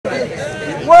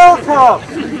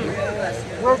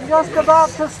just about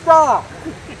to start.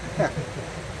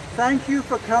 Thank you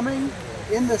for coming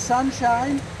in the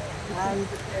sunshine, and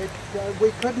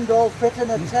we couldn't all fit in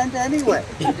a tent anyway.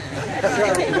 So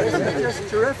it's just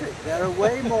terrific. There are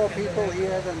way more people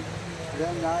here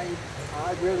than I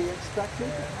really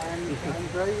expected, and I'm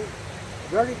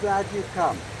very glad you've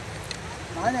come.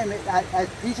 My name is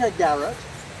Peter Garrett,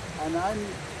 and I'm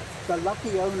the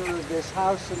lucky owner of this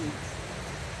house and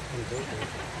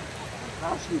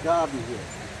garden here.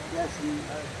 Yes, and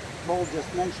Paul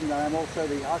just mentioned that I'm also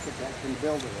the architect and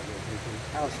builder of this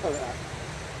house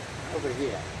over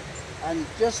here. And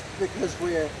just because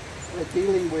we're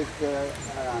dealing with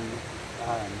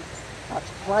perhaps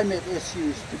climate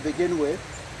issues to begin with,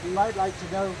 you might like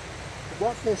to know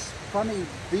what this funny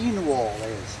bean wall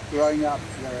is growing up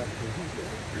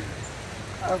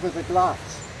over the glass.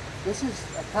 This is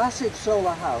a passive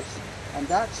solar house, and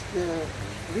that's the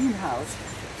greenhouse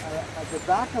at the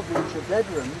back of which are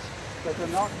bedrooms that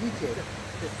are not heated,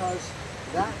 because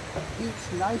that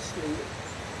heats nicely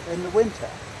in the winter.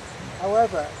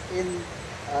 However, in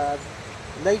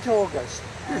late August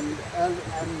and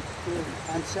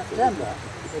September,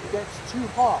 it gets too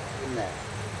hot in there.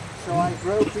 So I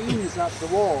grow beans up the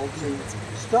wall to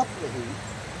stop the heat,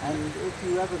 and if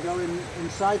you ever go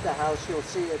inside the house, you'll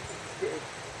see it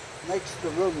makes the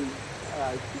room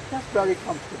just very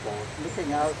comfortable,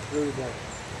 looking out through the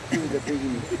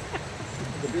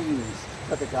beans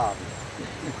for the garden.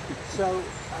 So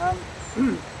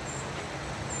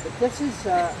this is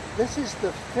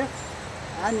the 5th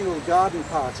annual garden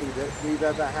party that we've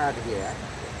ever had here,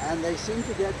 and they seem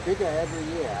to get bigger every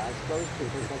year, I suppose,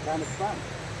 because they're kind of fun.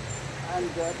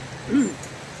 And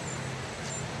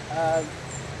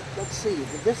let's see,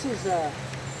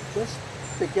 this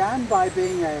began by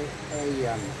being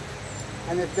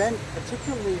an event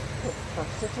particularly for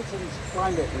Citizens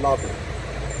Climate Lobby.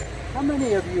 How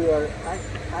many of you are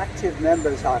active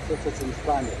members of Citizens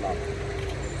Climate Lobby?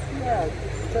 Yeah,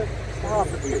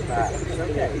 half of you perhaps.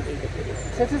 Okay.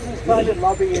 Citizens Climate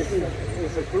Lobby is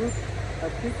a group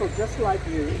of people just like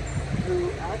you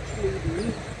who actually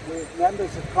meet with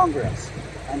members of Congress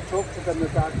and talk to them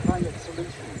about climate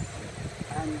solutions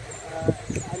and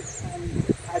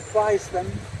advise them,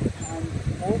 and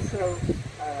also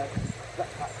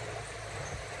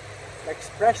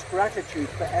express gratitude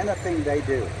for anything they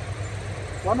do.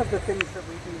 One of the things that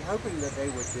we've been hoping that they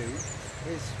would do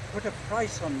is put a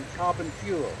price on carbon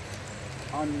fuel,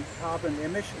 on carbon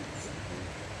emissions.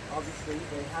 Obviously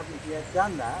they haven't yet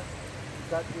done that,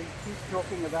 but we keep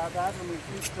talking about that, and we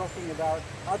keep talking about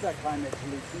other climate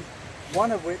solutions,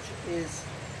 one of which is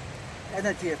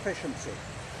energy efficiency.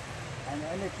 And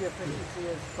energy efficiency,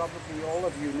 as probably all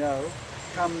of you know,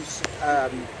 comes a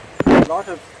lot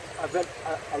of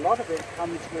it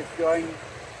comes with going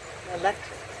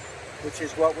electric, which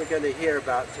is what we're going to hear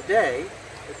about today,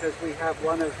 because we have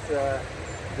one of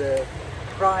the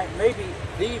prime, maybe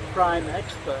the prime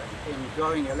expert in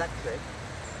going electric,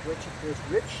 which is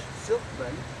Richard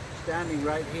Silkman, standing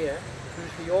right here,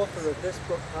 who's the author of this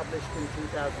book published in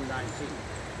 2019.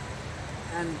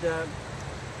 And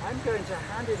I'm going to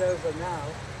hand it over now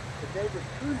to David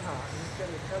Kuhnhart, who's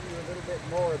going to tell you a little bit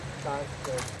more about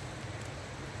this.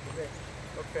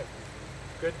 Okay.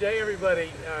 Good day,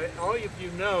 everybody. All of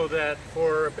you know that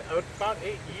for about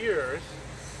 8 years,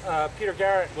 Peter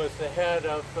Garrett was the head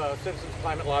of Citizens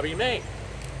Climate Lobby Maine.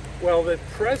 Well, the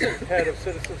present head of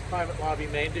Citizens Climate Lobby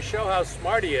Maine, to show how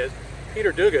smart he is,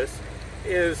 Peter Dugas,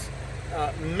 is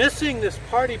missing this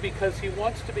party because he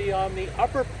wants to be on the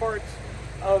upper parts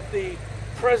of the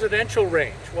presidential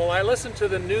range. Well, I listened to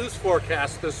the news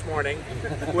forecast this morning,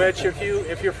 which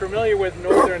if you're familiar with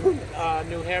northern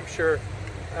New Hampshire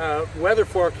weather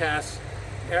forecasts,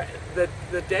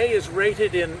 the day is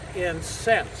rated in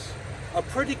cents. A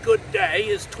pretty good day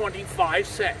is 25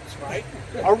 cents, right?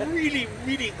 A really,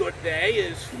 really good day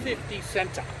is 50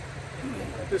 centa.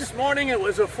 This morning it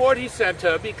was a 40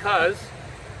 centa because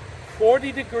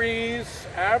 40 degrees,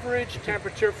 average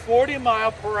temperature,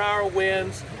 40-mile-per-hour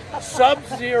winds,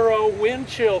 sub-zero wind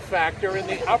chill factor in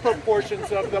the upper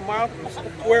portions of the mountains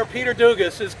where Peter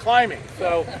Dugas is climbing.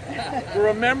 So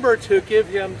remember to give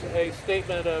him a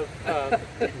statement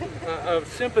of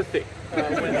sympathy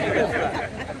when he gets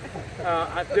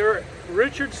back.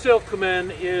 Richard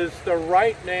Silkman is the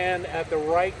right man at the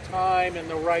right time in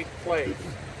the right place.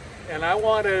 And I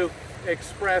want to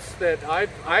express that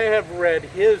I have read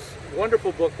his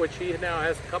wonderful book, which he now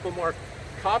has a couple more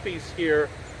copies here,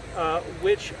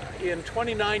 which in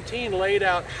 2019 laid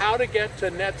out how to get to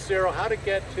net zero, how to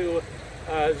get to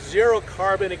zero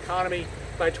carbon economy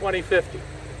by 2050.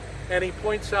 And he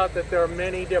points out that there are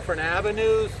many different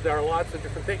avenues, there are lots of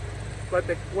different things. But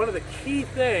one of the key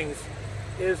things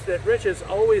is that Rich has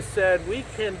always said we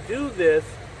can do this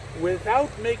without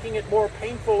making it more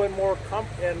painful and more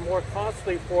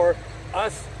costly for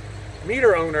us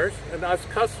meter owners and us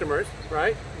customers,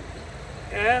 right?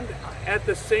 And at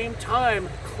the same time,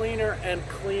 cleaner and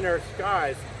cleaner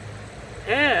skies.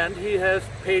 And he has,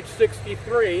 page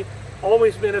 63,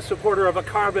 always been a supporter of a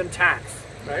carbon tax,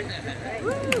 right?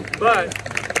 But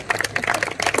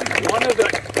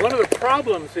one of the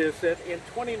problems is that in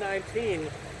 2019,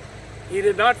 he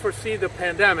did not foresee the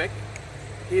pandemic.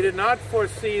 He did not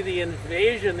foresee the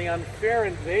invasion, the unfair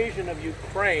invasion of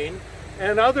Ukraine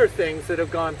and other things that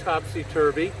have gone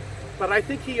topsy-turvy. But I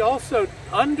think he also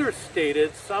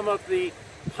understated some of the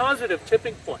positive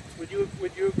tipping points. Would you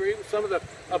agree with some of the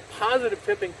positive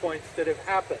tipping points that have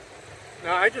happened?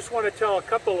 Now, I just want to tell a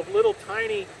couple of little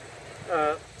tiny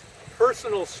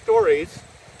personal stories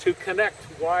to connect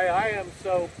why I am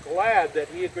so glad that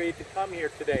he agreed to come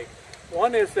here today.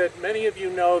 One is that many of you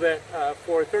know that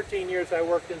for 13 years I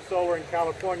worked in solar in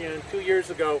California, and 2 years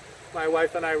ago my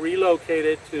wife and I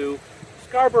relocated to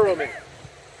Scarborough, Maine.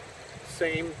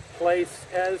 Same place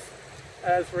as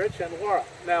Rich and Laura.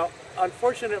 Now,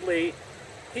 unfortunately,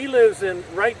 he lives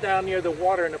right down near the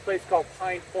water in a place called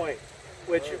Pine Point,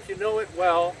 which, if you know it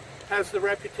well, has the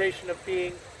reputation of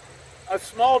being a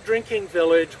small drinking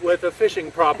village with a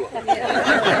fishing problem.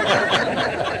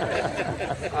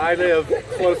 I live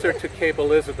closer to Cape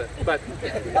Elizabeth. But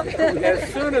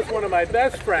as soon as one of my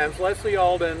best friends, Leslie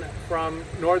Alden from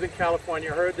Northern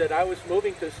California, heard that I was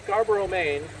moving to Scarborough,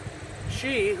 Maine,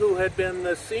 she, who had been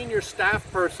the senior staff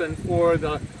person for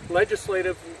the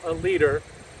legislative leader,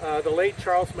 the late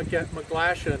Charles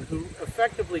McGlashan, who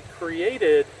effectively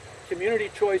created community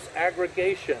choice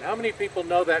aggregation. How many people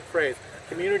know that phrase?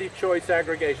 Community choice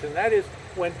aggregation. That is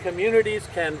when communities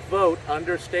can vote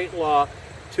under state law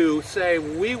to say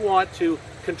we want to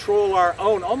control our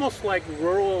own, almost like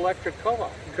rural electric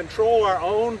co-op, control our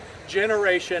own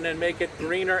generation and make it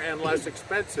greener and less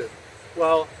expensive.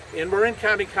 Well, in Marin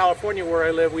County, California, where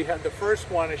I live, we had the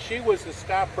first one, and she was the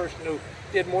staff person who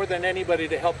did more than anybody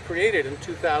to help create it in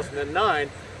 2009.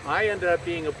 I ended up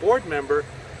being a board member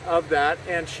of that,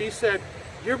 and she said,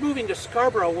 "You're moving to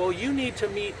Scarborough. Well, you need to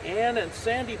meet Ann and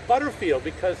Sandy Butterfield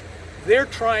because they were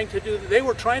trying to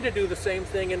do the same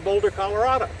thing in Boulder,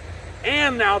 Colorado.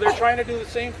 And now they're trying to do the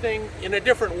same thing in a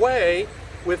different way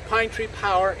with Pine Tree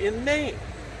Power in Maine."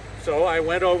 So I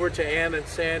went over to Ann and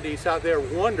Sandy out there,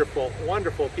 wonderful,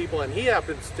 wonderful people, and he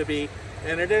happens to be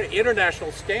an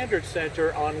international standard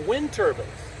center on wind turbines,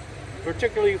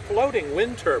 particularly floating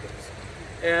wind turbines.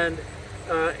 And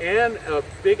Ann, a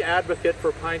big advocate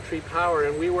for Pine Tree Power,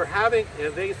 and we were having,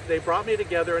 and they brought me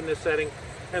together in this setting,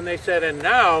 and they said, and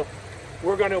now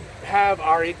we're going to have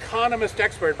our economist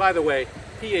expert, by the way,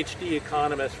 PhD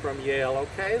economist from Yale,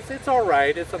 okay? It's all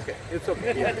right, it's okay, it's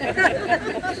okay.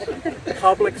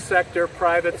 Public sector,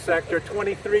 private sector,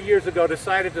 23 years ago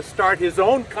decided to start his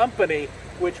own company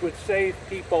which would save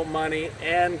people money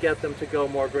and get them to go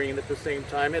more green at the same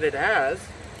time, and it has.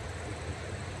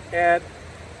 And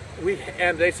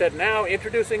they said, now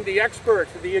introducing the expert,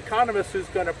 the economist who's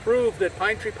going to prove that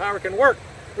Pine Tree Power can work,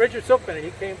 Richard Silkman. And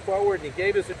he came forward and he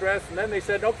gave his address, and then they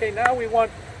said, okay, now we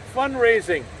want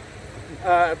fundraising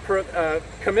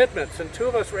commitments, and two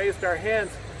of us raised our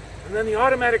hands, and then the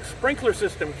automatic sprinkler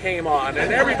system came on,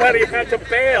 and everybody had to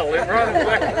bail and run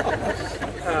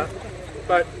away.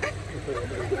 But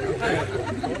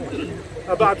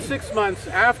about 6 months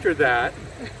after that,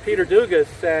 Peter Dugas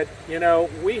said, you know,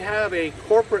 we have a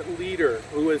corporate leader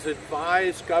who has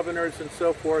advised governors and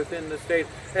so forth in the state,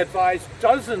 advised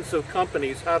dozens of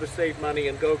companies how to save money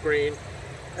and go green.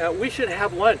 We should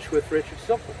have lunch with Richard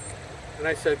Silkman. And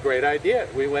I said, great idea.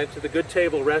 We went to the Good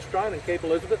Table restaurant in Cape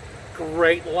Elizabeth.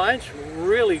 Great lunch,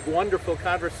 really wonderful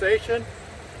conversation.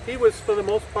 He was, for the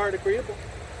most part, agreeable.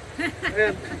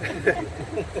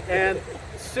 And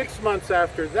 6 months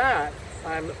after that,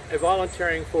 I'm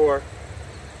volunteering for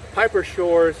Piper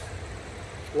Shore's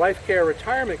Life Care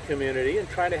Retirement Community and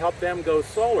trying to help them go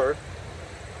solar.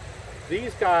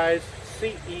 These guys,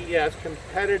 CES,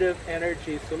 Competitive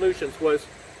Energy Solutions, was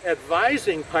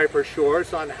advising Piper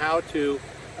Shores on how to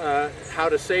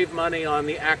save money on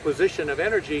the acquisition of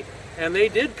energy, and they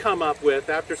did come up with,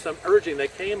 after some urging, they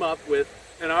came up with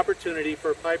an opportunity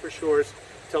for Piper Shores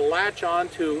to latch on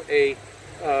to a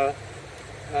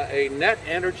net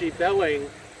energy billing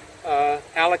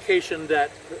allocation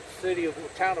that the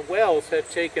town of Wells had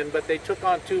taken, but they took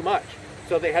on too much,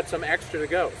 so they had some extra to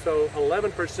go. So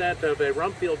 11% of a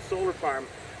Rumfield solar farm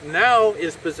now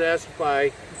is possessed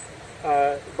by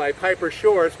Piper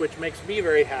Shores, which makes me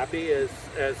very happy as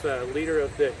a leader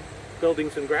of the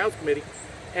Buildings and Grounds Committee,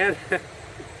 and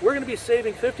we're going to be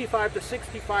saving $55,000 to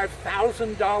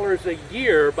 $65,000 a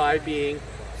year by being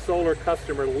solar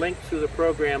customer linked to the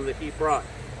program that he brought.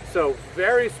 So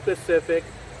very specific,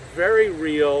 very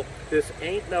real. This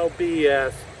ain't no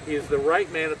BS. He's the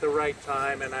right man at the right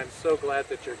time, and I'm so glad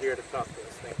that you're here to talk to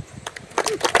us. Thank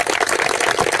you.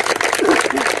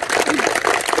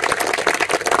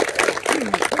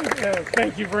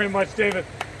 Thank you very much, David.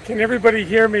 Can everybody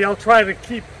hear me? I'll try to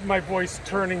keep my voice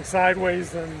turning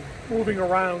sideways and moving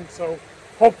around, so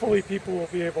hopefully people will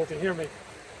be able to hear me.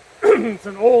 It's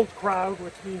an old crowd,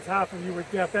 which means half of you are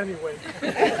deaf anyway.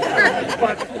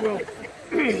 But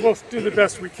we'll do the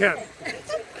best we can.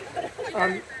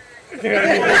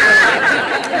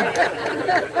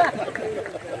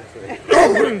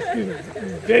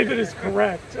 David is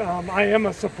correct. I am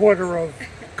a supporter of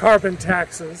carbon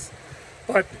taxes,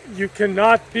 but you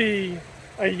cannot be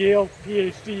a Yale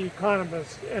PhD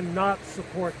economist and not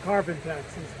support carbon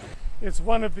taxes. It's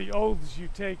one of the oaths you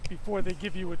take before they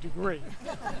give you a degree.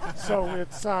 So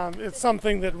it's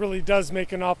something that really does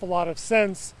make an awful lot of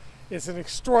sense. It's an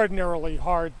extraordinarily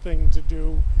hard thing to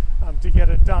do to get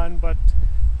it done, but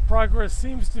progress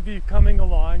seems to be coming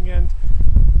along. And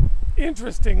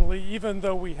interestingly, even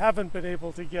though we haven't been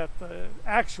able to get the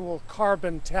actual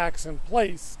carbon tax in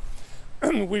place,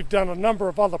 we've done a number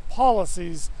of other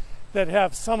policies that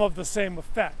have some of the same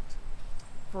effect.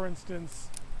 For instance,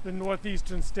 the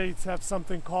northeastern states have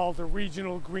something called the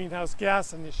Regional Greenhouse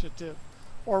Gas Initiative,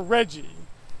 or RGGI.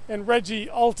 And RGGI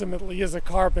ultimately is a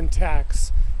carbon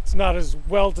tax. It's not as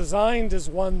well designed as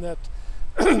one that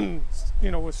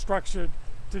was structured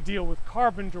to deal with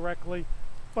carbon directly,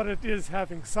 but it is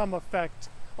having some effect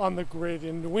on the grid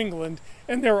in New England.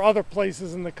 And there are other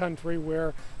places in the country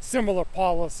where similar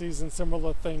policies and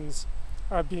similar things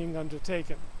are being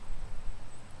undertaken.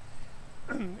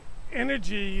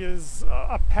 Energy is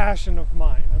a passion of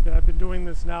mine. I've been doing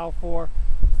this now for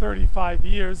 35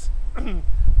 years.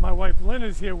 My wife Lynn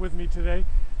is here with me today.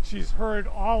 She's heard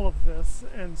all of this,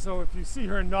 and so if you see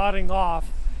her nodding off,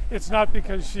 it's not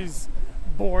because she's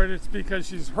bored, it's because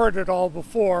she's heard it all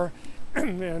before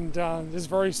and is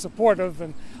very supportive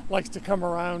and likes to come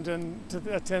around and to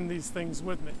attend these things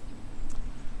with me.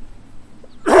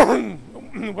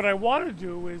 What I want to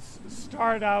do is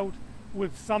start out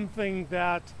with something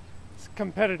that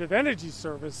Competitive Energy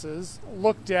Services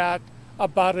looked at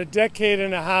about a decade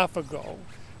and a half ago,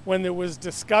 when there was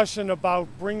discussion about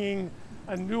bringing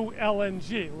a new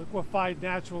LNG, liquefied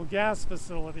natural gas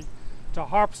facility, to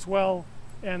Harpswell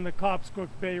and the Cobscook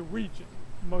Bay region.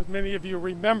 Many of you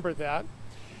remember that.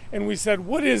 And we said,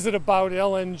 what is it about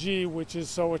LNG which is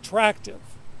so attractive?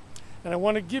 And I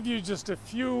want to give you just a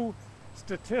few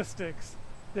statistics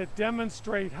that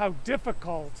demonstrate how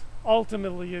difficult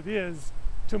ultimately it is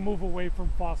to move away from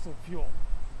fossil fuel.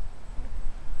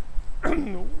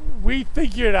 We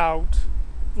figured out,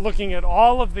 looking at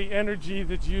all of the energy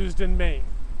that's used in Maine,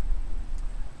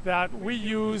 that we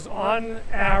use on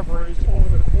average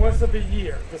over the course of a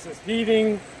year, this is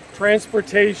heating,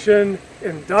 transportation,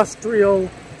 industrial,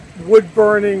 wood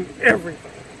burning,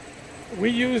 everything. We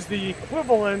use the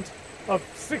equivalent of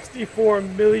 64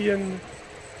 million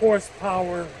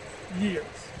horsepower years.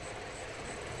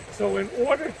 So in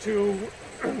order to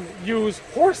use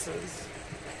horses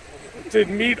to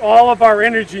meet all of our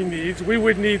energy needs, we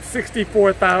would need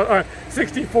 64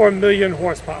 million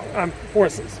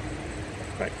horses.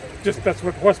 Right? Just that's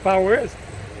what horsepower is,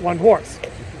 one horse,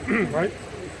 right?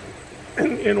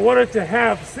 In order to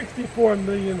have 64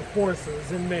 million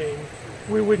horses in Maine,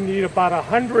 we would need about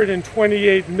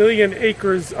 128 million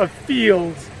acres of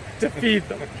fields to feed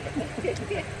them.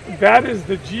 That is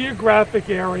the geographic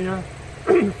area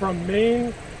from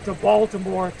Maine to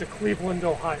Baltimore to Cleveland,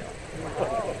 Ohio.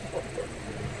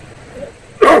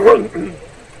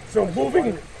 So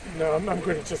moving, no, I'm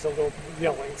good. It's just a little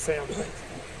yelling Sam.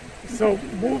 So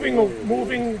moving,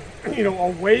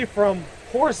 away from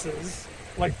horses,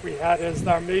 like we had as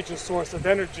our major source of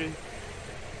energy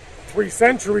 3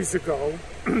 centuries ago,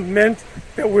 meant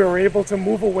that we were able to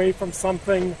move away from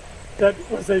something that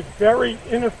was a very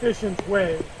inefficient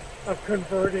way of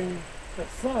converting the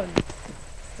sun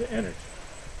to energy.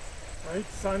 Right?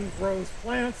 Sun grows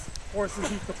plants,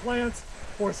 horses eat the plants,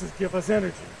 horses give us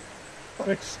energy.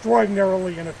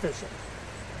 Extraordinarily inefficient.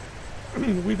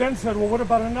 We then said, well, what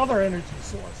about another energy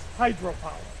source? Hydropower.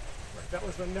 Right? That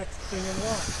was the next thing in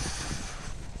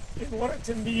line. In order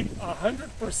to meet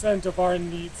 100% of our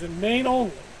needs in Maine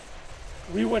only,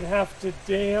 we would have to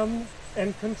dam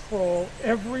and control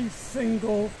every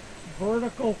single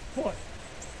vertical foot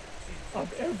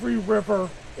of every river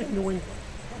in New England.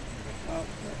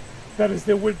 That is,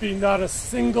 there would be not a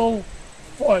single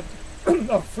foot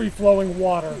of free-flowing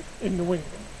water in New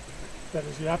England. That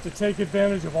is, you have to take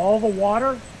advantage of all the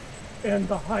water and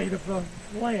the height of the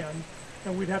land,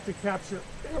 and we'd have to capture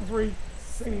every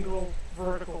single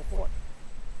vertical foot.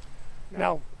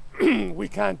 Now, we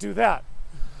can't do that.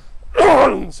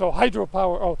 So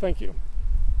hydropower, oh, thank you.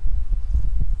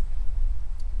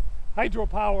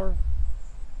 Hydropower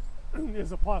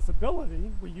is a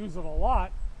possibility. We use it a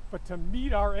lot, but to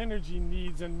meet our energy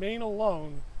needs in Maine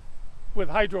alone with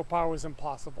hydropower is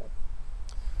impossible.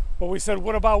 Well, we said,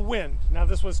 what about wind? Now,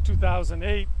 this was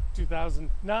 2008,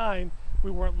 2009. We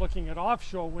weren't looking at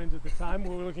offshore wind at the time.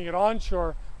 We were looking at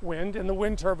onshore wind, and the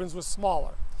wind turbines were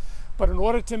smaller. But in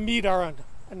order to meet our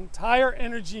entire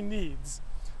energy needs,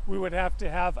 we would have to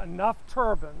have enough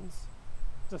turbines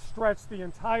to stretch the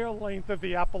entire length of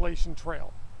the Appalachian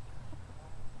Trail.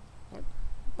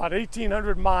 About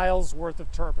 1,800 miles worth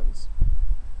of turbines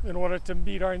in order to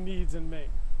meet our needs in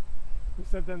Maine. We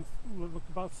said then, we looked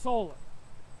about solar.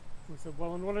 We said,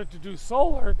 well, in order to do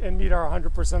solar and meet our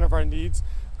 100% of our needs,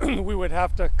 we would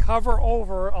have to cover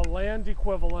over a land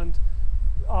equivalent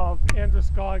of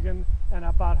Androscoggin and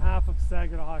about half of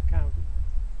Saginaw County.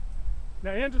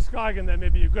 Now, Androscoggin, that may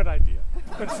be a good idea,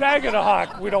 but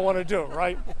Saginaw, we don't want to do,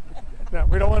 right? No,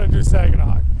 we don't want to do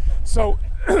Saginaw. So,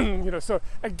 so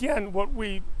again, what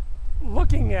we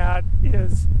looking at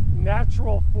is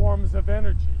natural forms of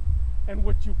energy, and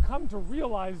what you come to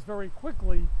realize very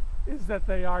quickly is that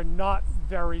they are not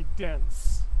very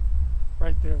dense,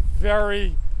 right? They're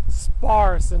very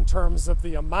sparse in terms of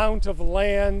the amount of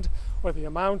land or the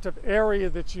amount of area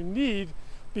that you need,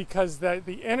 because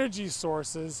the energy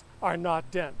sources are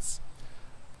not dense.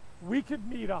 We could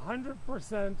meet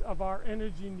 100% of our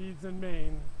energy needs in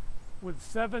Maine with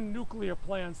 7 nuclear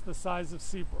plants the size of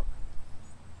Seabrook.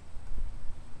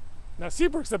 Now,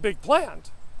 Seabrook's a big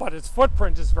plant, but its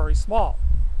footprint is very small.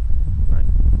 Right?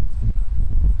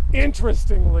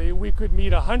 Interestingly, we could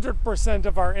meet 100%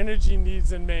 of our energy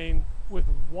needs in Maine with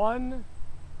 1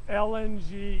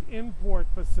 LNG import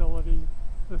facility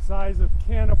the size of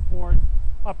Canaport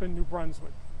up in New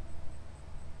Brunswick.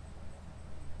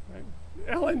 Right?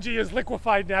 LNG is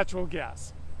liquefied natural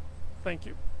gas. Thank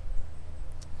you.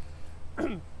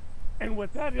 And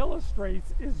what that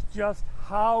illustrates is just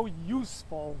how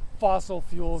useful fossil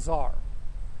fuels are.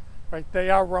 Right?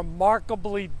 They are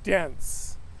remarkably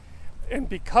dense. And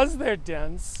because they're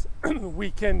dense, we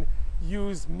can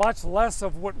use much less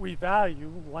of what we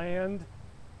value, land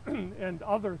and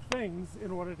other things, in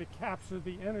order to capture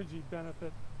the energy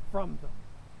benefit from them.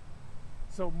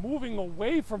 So moving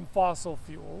away from fossil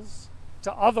fuels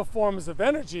to other forms of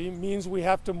energy means we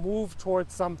have to move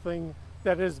towards something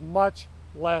that is much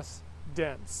less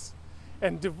dense.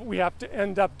 And we have to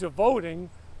end up devoting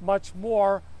much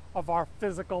more of our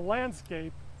physical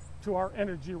landscape to our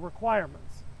energy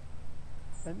requirements.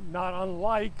 And not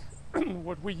unlike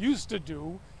what we used to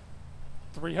do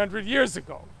 300 years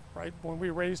ago, right, when we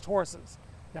raised horses.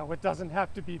 Now, it doesn't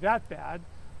have to be that bad,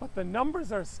 but the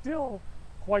numbers are still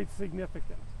quite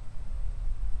significant.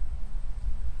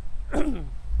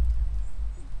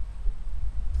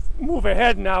 Move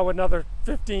ahead now another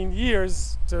 15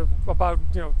 years to about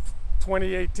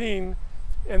 2018,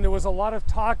 and there was a lot of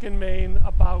talk in Maine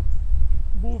about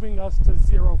moving us to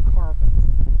zero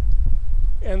carbon.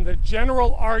 And the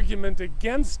general argument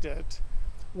against it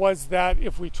was that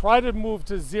if we try to move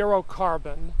to zero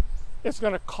carbon, it's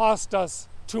going to cost us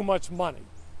too much money.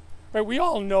 Right? We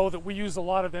all know that we use a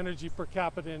lot of energy per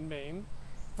capita in Maine.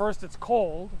 First, it's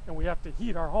cold, and we have to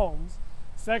heat our homes.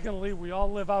 Secondly, we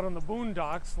all live out on the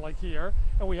boondocks, like here,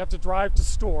 and we have to drive to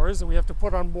stores, and we have to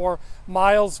put on more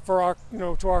miles for our,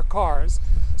 to our cars.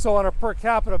 So on a per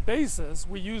capita basis,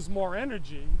 we use more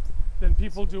energy than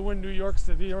people do in New York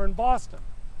City or in Boston.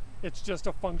 It's just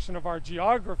a function of our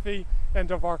geography and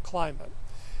of our climate.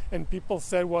 And people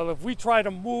said, well, if we try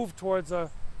to move towards a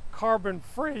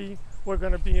carbon-free, we're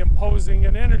going to be imposing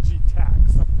an energy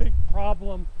tax, a big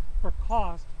problem for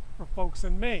cost for folks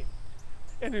in Maine.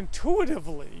 And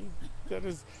intuitively, that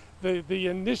is the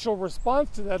initial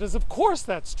response to that is, of course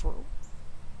that's true.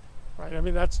 Right? I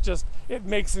mean, that's just, it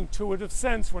makes intuitive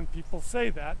sense when people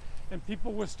say that, and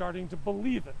people were starting to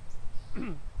believe it.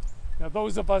 Now,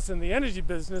 those of us in the energy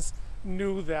business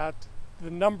knew that the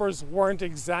numbers weren't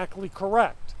exactly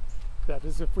correct. That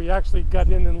is, if we actually got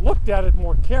in and looked at it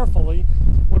more carefully,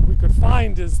 what we could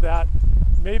find is that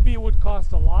maybe it would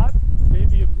cost a lot,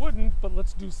 maybe it wouldn't, but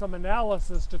let's do some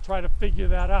analysis to try to figure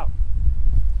that out.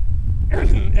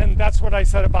 And that's what I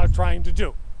said about trying to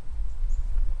do.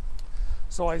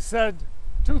 So I said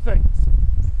 2 things.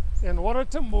 In order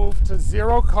to move to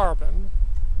zero carbon,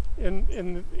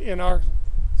 in our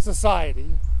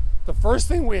society, the first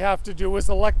thing we have to do is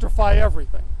electrify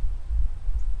everything,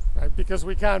 right? Because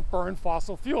we can't burn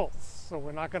fossil fuels. So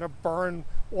we're not going to burn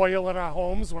oil in our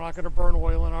homes. We're not going to burn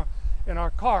oil in our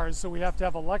cars. So we have to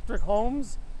have electric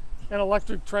homes and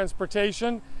electric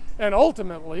transportation. And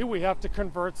ultimately, we have to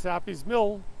convert Sappy's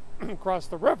Mill across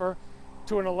the river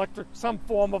to some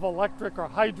form of electric or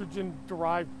hydrogen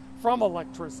derived from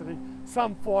electricity,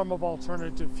 some form of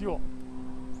alternative fuel.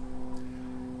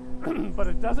 But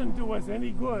it doesn't do us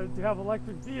any good to have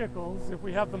electric vehicles if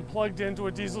we have them plugged into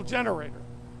a diesel generator,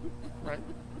 right?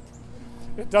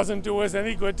 It doesn't do us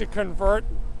any good to convert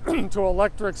to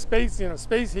electric space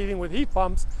heating with heat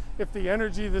pumps if the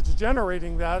energy that's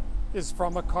generating that is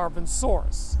from a carbon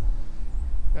source.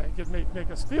 It could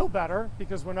make us feel better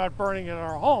because we're not burning it in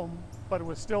our home, but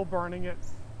we're still burning it.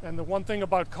 And the one thing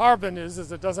about carbon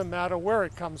is it doesn't matter where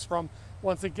it comes from.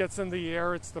 Once it gets in the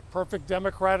air, it's the perfect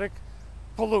democratic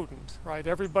pollutant, right?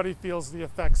 Everybody feels the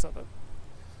effects of it.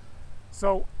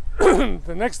 So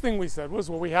the next thing we said was,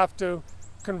 well, we have to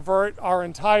convert our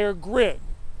entire grid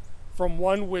from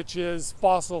one which is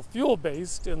fossil fuel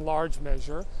based in large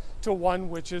measure to one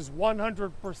which is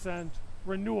 100%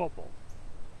 renewable.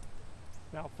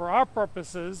 Now, for our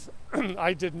purposes,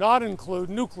 I did not include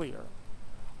nuclear,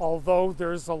 although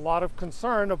there's a lot of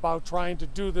concern about trying to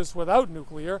do this without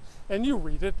nuclear, and you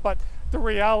read it, but the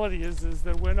reality is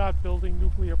that we're not building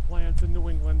nuclear plants in New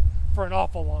England for an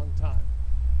awful long time.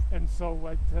 And so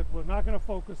I said we're not going to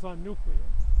focus on nuclear.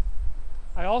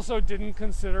 I also didn't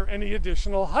consider any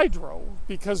additional hydro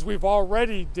because we've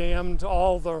already dammed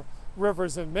all the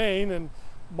rivers in Maine and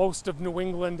most of New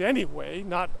England anyway,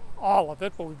 not all of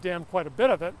it, but we've dammed quite a bit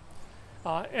of it.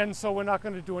 And so we're not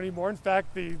going to do any more. In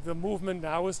fact, the movement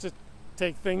now is to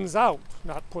take things out,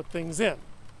 not put things in.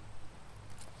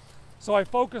 So I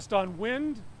focused on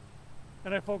wind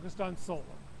and I focused on solar.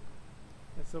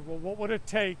 I said, well, what would it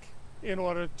take in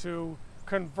order to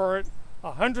convert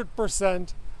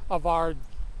 100% of our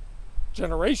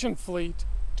generation fleet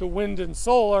to wind and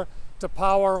solar to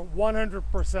power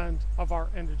 100% of our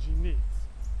energy needs?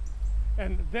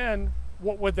 And then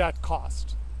what would that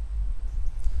cost?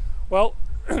 Well,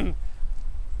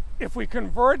 if we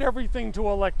convert everything to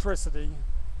electricity,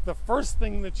 the first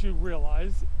thing that you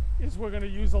realize is we're going to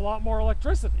use a lot more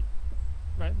electricity,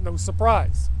 right? No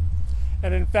surprise.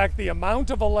 And in fact, the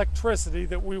amount of electricity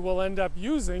that we will end up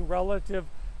using relative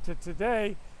to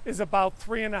today is about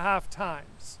 3.5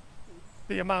 times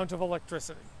the amount of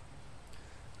electricity.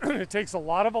 It takes a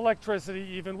lot of electricity,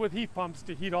 even with heat pumps,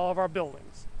 to heat all of our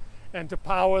buildings and to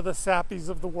power the Sappies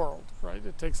of the world, right?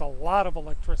 It takes a lot of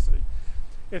electricity.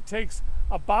 It takes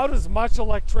about as much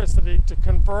electricity to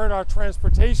convert our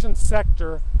transportation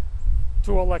sector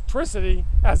to electricity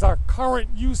as our current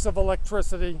use of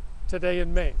electricity today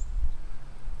in Maine.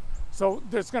 So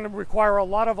it's going to require a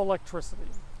lot of electricity.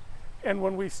 And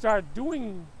when we start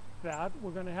doing that,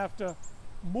 we're going to have to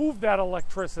move that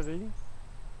electricity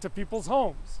to people's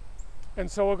homes.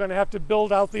 And so we're going to have to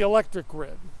build out the electric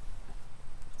grid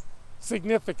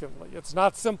significantly. It's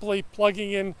not simply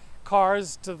plugging in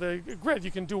cars to the grid.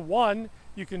 You can do one,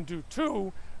 you can do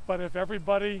two, but if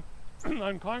everybody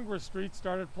on Congress Street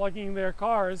started plugging their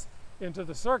cars into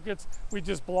the circuits, we'd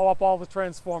just blow up all the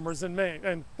transformers in Maine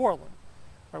and Portland.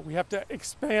 Right, we have to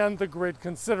expand the grid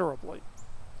considerably.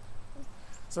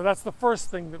 So that's the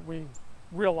first thing that we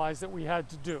realized that we had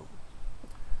to do.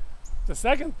 The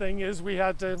second thing is we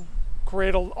had to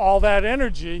create all that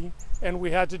energy, and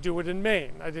we had to do it in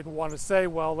Maine. I didn't want to say,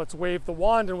 well, let's wave the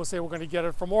wand and we'll say we're going to get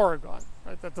it from Oregon.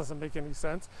 Right? That doesn't make any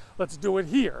sense. Let's do it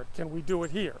here. Can we do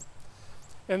it here?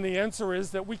 And the answer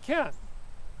is that we can.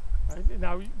 Right?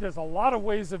 Now, there's a lot of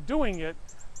ways of doing it,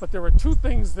 but there are two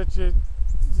things that you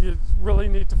really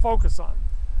need to focus on.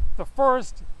 The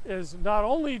first is not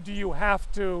only do you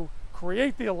have to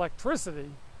create the electricity,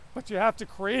 but you have to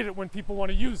create it when people want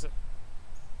to use it.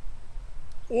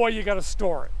 Or you got to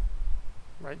store it,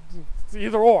 right? It's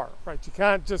either or, right? You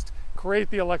can't just create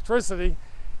the electricity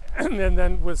and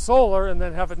then with solar and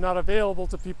then have it not available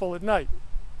to people at night,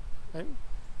 right?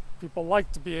 People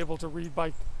like to be able to read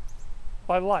by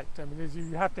light. I mean,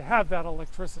 you have to have that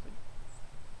electricity.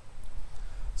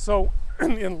 So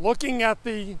in looking at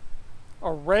the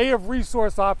array of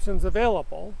resource options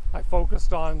available, I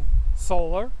focused on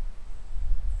solar,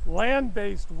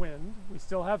 land-based wind. We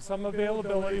still have some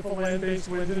availability for land-based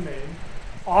wind in Maine,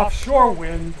 offshore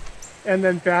wind, and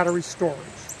then battery storage.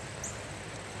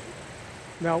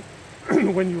 Now,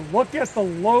 when you look at the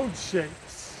load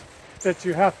shapes that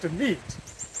you have to meet,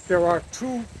 there are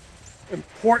two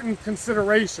important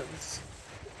considerations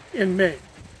in Maine.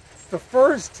 The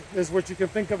first is what you can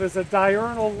think of as a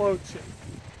diurnal load shape.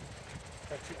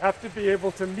 That you have to be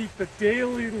able to meet the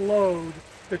daily load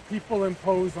that people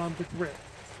impose on the grid.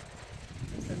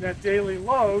 And that daily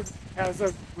load has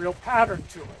a real pattern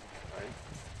to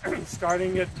it, right?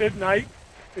 Starting at midnight,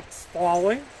 it's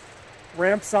falling,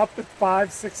 ramps up at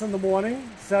 5, 6 in the morning,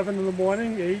 7 in the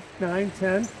morning, 8, 9,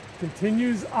 10,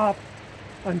 continues up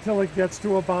until it gets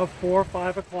to about 4 or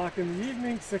 5 o'clock in the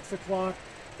evening, 6 o'clock,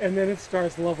 and then it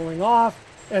starts leveling off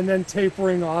and then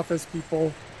tapering off as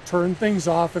people turn things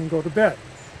off and go to bed.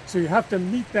 So you have to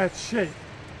meet that shape.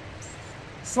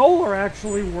 Solar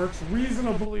actually works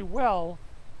reasonably well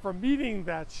for meeting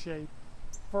that shape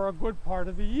for a good part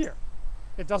of the year.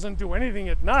 It doesn't do anything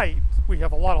at night. We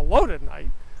have a lot of load at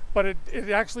night, but it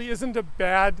actually isn't a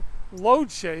bad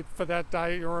load shape for that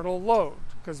diurnal load,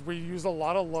 because we use a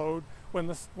lot of load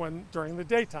during the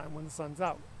daytime when the sun's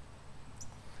out.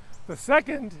 The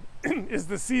second is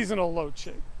the seasonal load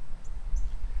shape,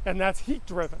 and that's heat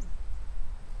driven.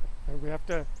 And we have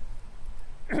to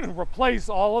replace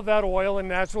all of that oil and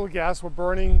natural gas we're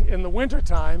burning in the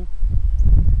wintertime.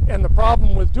 And the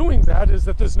problem with doing that is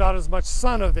that there's not as much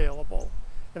sun available.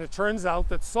 And it turns out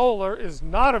that solar is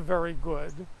not a very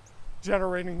good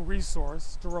generating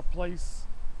resource to replace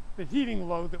the heating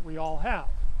load that we all have.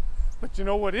 But you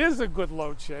know what is a good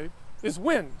load shape is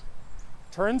wind.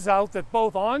 Turns out that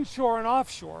both onshore and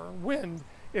offshore wind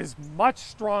is much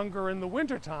stronger in the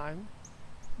wintertime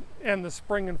and the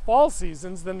spring and fall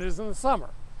seasons than it is in the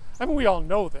summer. I mean, we all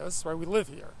know this, right? We live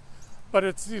here. But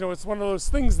it's one of those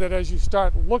things that as you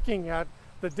start looking at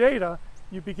the data,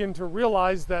 you begin to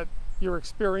realize that your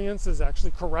experience is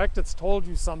actually correct. It's told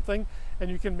you something, and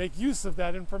you can make use of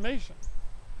that information.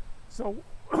 So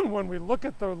when we look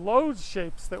at the load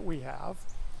shapes that we have,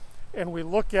 and we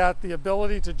look at the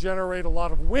ability to generate a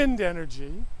lot of wind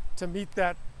energy to meet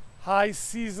that high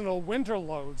seasonal winter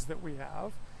loads that we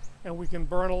have, and we can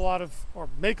burn a lot of, or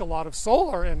make a lot of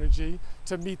solar energy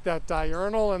to meet that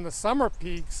diurnal and the summer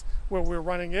peaks where we're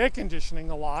running air conditioning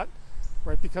a lot,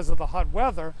 right, because of the hot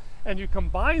weather, and you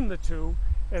combine the two,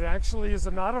 it actually is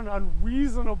not an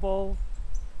unreasonable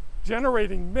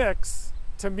generating mix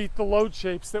to meet the load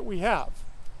shapes that we have.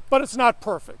 But it's not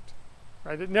perfect,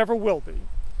 right? It never will be.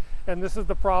 And this is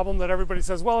the problem that everybody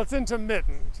says, well, it's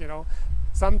intermittent, you know.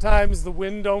 Sometimes the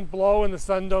wind don't blow and the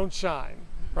sun don't shine,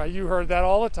 right? You heard that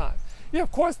all the time. Yeah,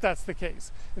 of course that's the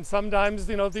case. And sometimes,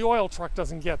 you know, the oil truck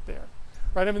doesn't get there,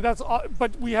 right? I mean, that's all,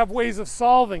 but we have ways of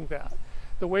solving that.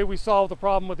 The way we solve the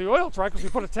problem with the oil truck is we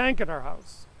put a tank in our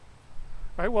house,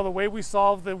 right? Well, the way we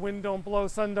solve the wind don't blow,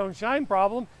 sun don't shine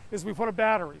problem is we put a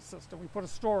battery system, we put a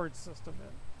storage system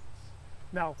in.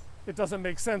 Now, it doesn't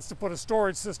make sense to put a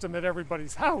storage system at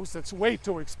everybody's house. It's way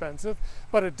too expensive,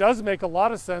 but it does make a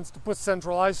lot of sense to put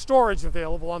centralized storage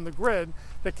available on the grid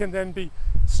that can then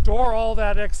store all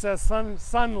that excess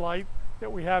sunlight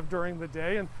that we have during the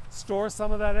day and store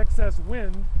some of that excess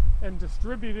wind and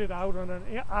distribute it out on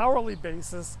an hourly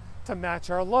basis to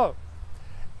match our load.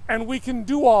 And we can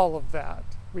do all of that.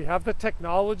 We have the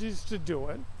technologies to do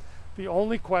it. The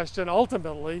only question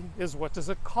ultimately is, what does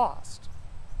it cost?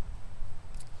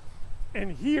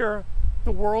 And here,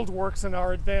 the world works in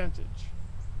our advantage,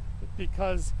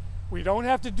 because we don't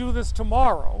have to do this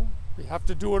tomorrow. We have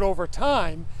to do it over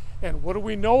time. And what do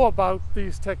we know about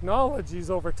these technologies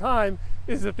over time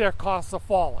is that their costs are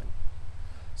falling.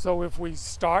 So if we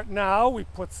start now, we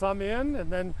put some in,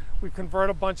 and then we convert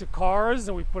a bunch of cars,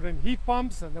 and we put in heat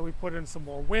pumps, and then we put in some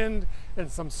more wind and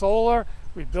some solar.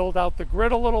 We build out the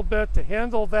grid a little bit to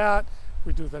handle that.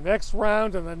 We do the next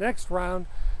round and the next round.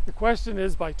 The question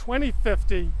is, by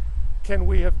 2050, could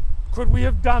we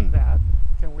have done that?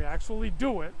 Can we actually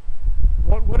do it?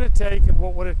 What would it take and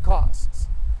what would it cost?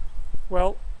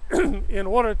 Well, in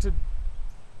order to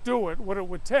do it, what it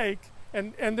would take,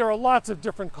 and there are lots of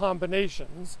different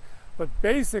combinations, but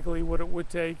basically what it would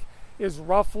take is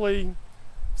roughly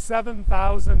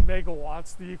 7,000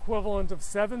 megawatts, the equivalent of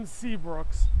 7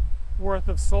 Seabrooks worth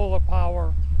of solar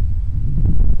power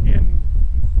in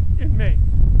Maine.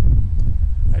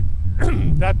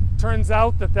 That turns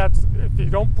out that's, if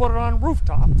you don't put it on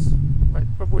rooftops, right,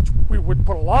 but which we would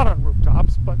put a lot on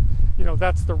rooftops, but you know,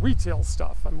 that's the retail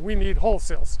stuff. I mean, we need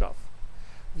wholesale stuff.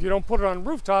 If you don't put it on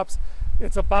rooftops,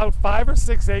 it's about 5 or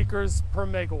 6 acres per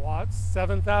megawatt.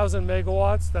 7,000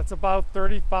 megawatts, that's about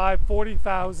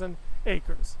 40,000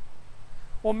 acres.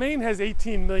 Well, Maine has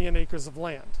 18 million acres of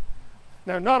land.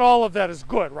 Now, not all of that is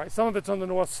good, right? Some of it's on the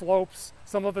north slopes,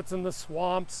 some of it's in the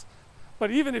swamps. But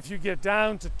even if you get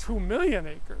down to 2 million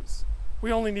acres,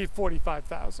 we only need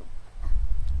 45,000.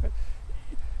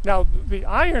 Now, the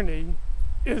irony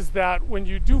is that when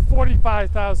you do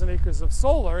 45,000 acres of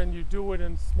solar and you do it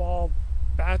in small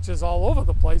batches all over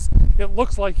the place, it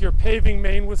looks like you're paving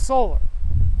Maine with solar.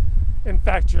 In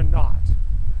fact, you're not,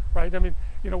 right? I mean,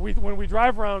 when we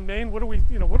drive around Maine, what do we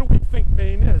think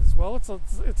Maine is? Well, it's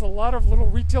a lot of little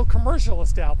retail commercial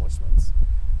establishments,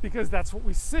 because that's what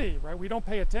we see, right? We don't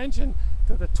pay attention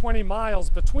to the 20 miles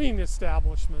between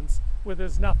establishments where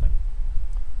there's nothing,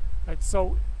 right?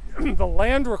 So the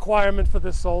land requirement for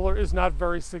this solar is not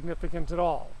very significant at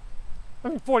all. I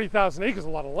mean, 40,000 acres is a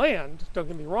lot of land, don't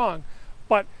get me wrong,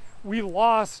 but we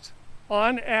lost,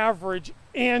 on average,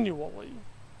 annually,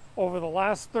 over the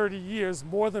last 30 years,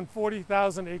 more than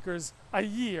 40,000 acres a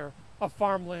year of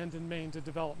farmland in Maine to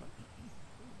development.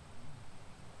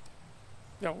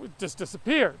 It just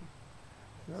disappeared.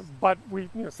 But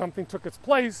something took its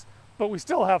place, but we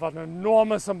still have an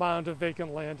enormous amount of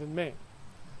vacant land in Maine.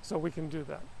 So we can do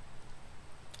that.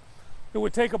 It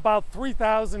would take about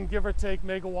 3,000, give or take,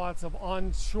 megawatts of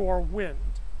onshore wind.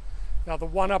 Now the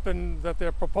one that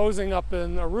they're proposing up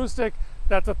in Aroostook,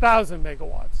 that's 1,000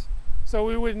 megawatts. So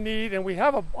we would need, and we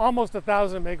have almost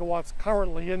 1,000 megawatts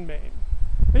currently in Maine.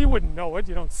 Now, you wouldn't know it,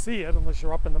 you don't see it unless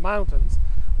you're up in the mountains,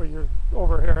 or you're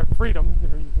over here at Freedom.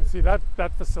 You can see that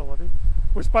facility,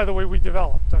 which, by the way, we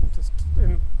developed.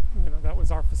 That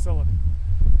was our facility.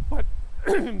 But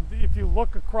if you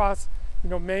look across,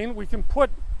 Maine, we can put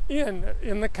in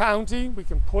the county, we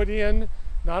can put in,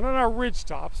 not on our ridge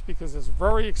tops, because it's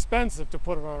very expensive to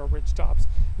put it on our ridge tops.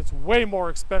 It's way more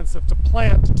expensive to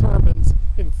plant turbines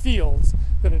in fields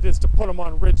than it is to put them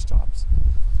on ridge tops.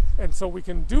 And so we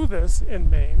can do this in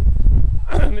Maine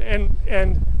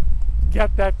and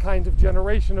get that kind of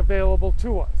generation available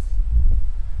to us.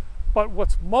 But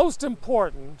what's most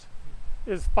important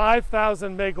is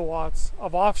 5,000 megawatts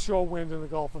of offshore wind in the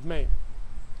Gulf of Maine.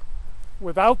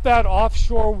 Without that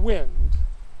offshore wind,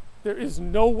 there is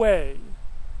no way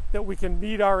that we can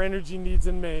meet our energy needs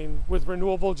in Maine with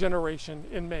renewable generation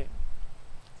in Maine.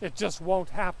 It just won't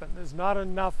happen. There's not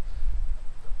enough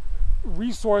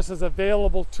resources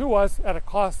available to us at a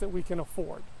cost that we can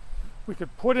afford. We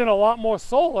could put in a lot more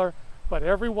solar, but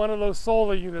every one of those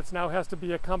solar units now has to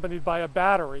be accompanied by a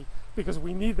battery, because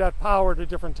we need that power at a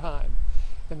different time.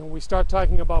 And when we start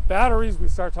talking about batteries, we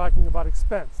start talking about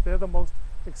expense. They're the most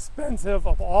expensive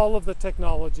of all of the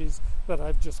technologies that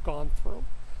I've just gone through.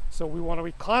 So we want to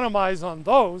economize on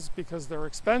those because they're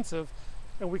expensive,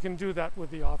 and we can do that with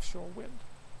the offshore wind.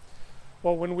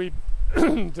 Well, when we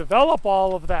develop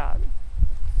all of that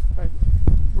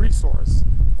resource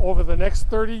over the next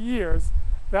 30 years,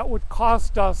 that would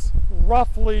cost us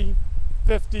roughly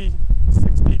 50,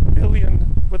 60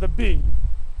 billion with a B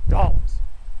dollars.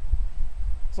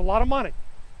 It's a lot of money.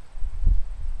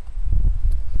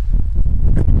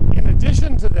 In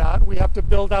addition to that, we have to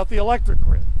build out the electric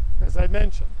grid, as I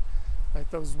mentioned.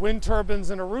 Those wind turbines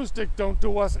in Aroostook don't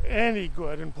do us any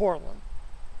good in Portland,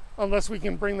 unless we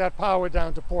can bring that power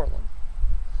down to Portland.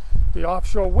 The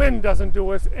offshore wind doesn't do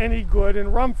us any good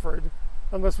in Rumford,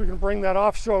 unless we can bring that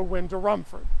offshore wind to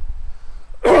Rumford.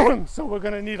 So we're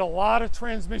going to need a lot of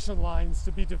transmission lines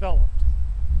to be developed.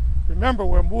 Remember,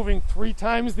 we're moving 3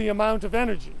 times the amount of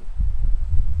energy.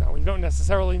 Now, we don't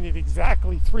necessarily need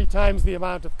exactly 3 times the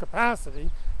amount of capacity,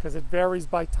 because it varies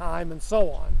by time and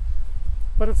so on.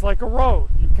 But it's like a road.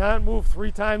 You can't move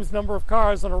 3 times the number of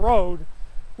cars on a road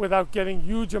without getting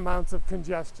huge amounts of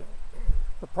congestion.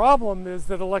 The problem is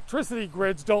that electricity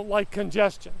grids don't like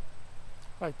congestion.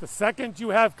 The second you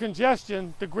have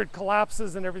congestion, the grid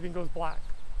collapses and everything goes black.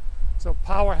 So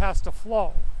power has to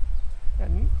flow.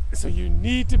 And so you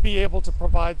need to be able to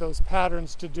provide those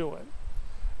patterns to do it.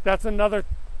 That's another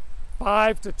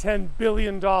 $5 to $10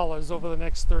 billion over the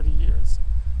next 30 years.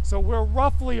 So we're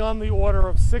roughly on the order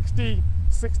of $60,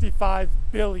 $65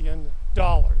 billion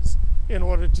in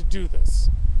order to do this.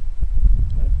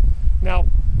 Now,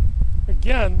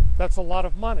 again, that's a lot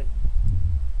of money.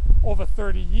 Over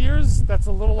 30 years, that's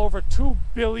a little over $2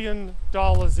 billion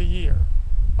a year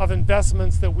of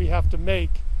investments that we have to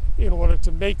make in order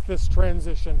to make this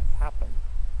transition happen.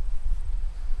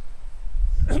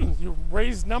 You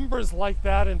raise numbers like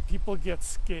that and people get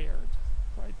scared,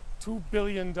 right? $2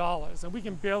 billion, and we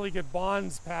can barely get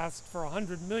bonds passed for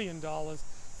 $100 million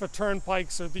for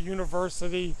turnpikes or the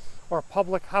university or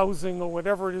public housing or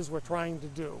whatever it is we're trying to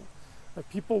do. But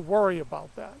people worry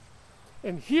about that.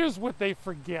 And here's what they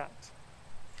forget,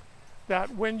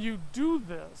 that when you do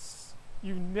this,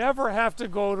 you never have to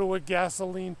go to a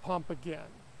gasoline pump again.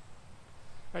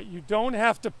 Right? You don't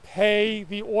have to pay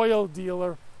the oil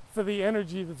dealer for the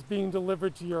energy that's being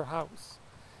delivered to your house.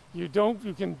 You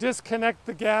can disconnect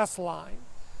the gas line.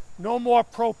 No more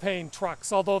propane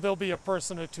trucks, although there'll be a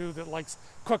person or two that likes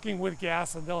cooking with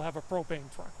gas and they'll have a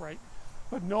propane truck, right?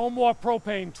 But no more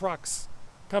propane trucks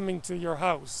coming to your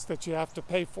house that you have to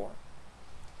pay for.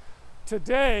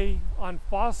 Today, on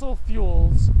fossil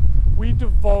fuels, we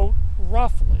devote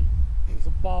roughly, as a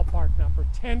ballpark number,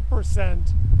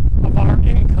 10% of our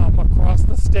income across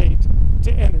the state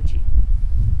to energy.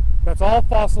 That's all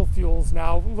fossil fuels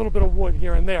now, a little bit of wood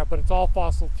here and there, but it's all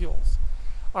fossil fuels.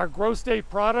 Our gross state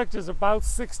product is about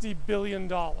 $60 billion.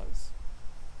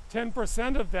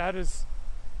 10% of that is,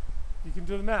 you can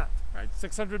do the math, right?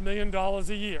 $600 million a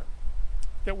year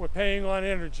that we're paying on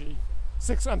energy.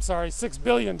 $6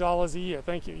 billion a year,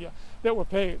 thank you, yeah. That we're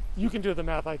paying, you can do the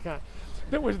math, I can't.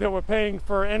 That we're paying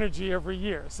for energy every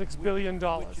year, $6 billion.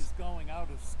 Which is going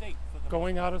out of state for the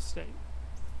going out of state.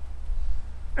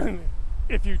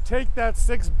 If you take that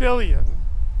 $6 billion,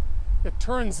 it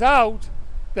turns out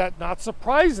that, not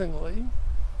surprisingly,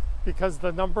 because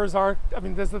the numbers are, I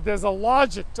mean, there's a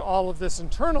logic to all of this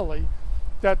internally,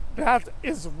 that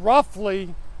is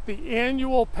roughly the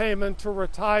annual payment to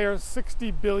retire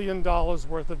 $60 billion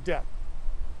worth of debt.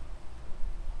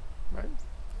 Right?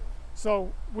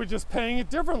 So we're just paying it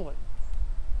differently.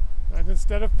 Right?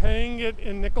 Instead of paying it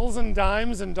in nickels and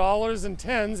dimes and dollars and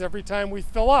tens every time we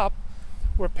fill up,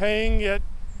 we're paying it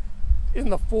in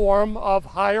the form of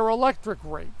higher electric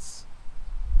rates.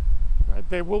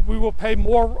 Right? We will pay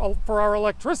more for our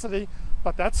electricity,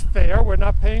 but that's fair. We're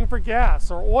not paying for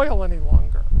gas or oil any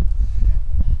longer.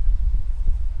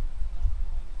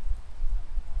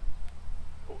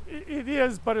 It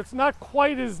is, but it's not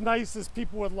quite as nice as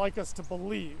people would like us to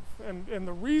believe. And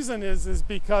the reason is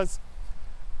because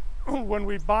when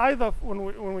we buy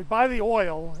the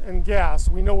oil and gas,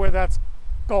 we know where that's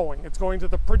going. It's going to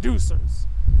the producers.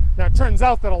 Now it turns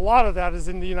out that a lot of that is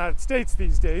in the United States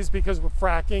these days because we're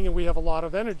fracking and we have a lot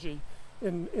of energy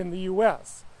in the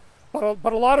US.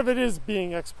 But a lot of it is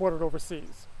being exported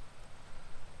overseas.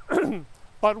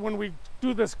 But when we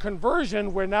do this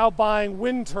conversion, we're now buying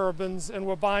wind turbines and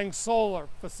we're buying solar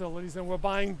facilities and we're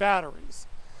buying batteries.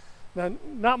 Now,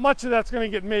 not much of that's going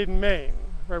to get made in Maine.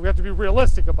 Right? We have to be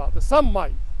realistic about this. Some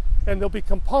might, and there'll be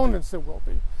components that will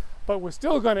be. But we're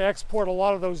still going to export a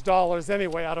lot of those dollars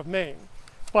anyway out of Maine.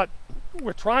 But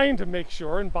we're trying to make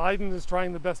sure, and Biden is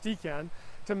trying the best he can,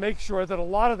 to make sure that a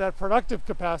lot of that productive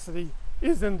capacity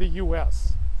is in the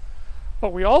US.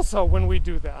 But we also, when we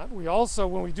do that,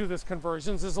 when we do this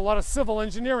conversions, there's a lot of civil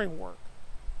engineering work.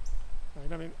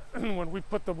 Right? I mean, when we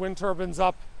put the wind turbines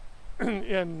up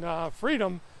in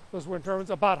Freedom, those wind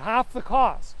turbines, about half the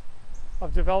cost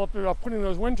of putting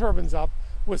those wind turbines up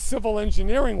was civil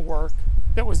engineering work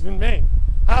that was in Maine.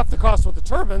 Half the cost with the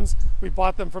turbines, we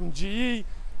bought them from GE.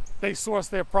 They source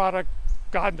their product,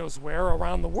 God knows where,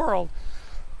 around the world.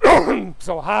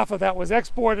 So half of that was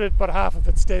exported, but half of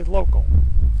it stayed local.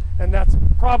 And that's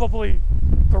probably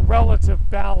the relative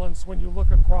balance when you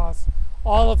look across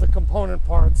all of the component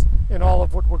parts in all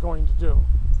of what we're going to do.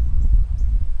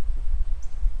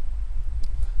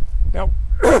 Now,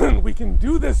 we can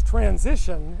do this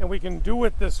transition, and we can do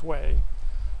it this way,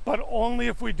 but only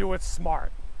if we do it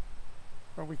smart.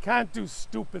 Or we can't do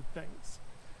stupid things.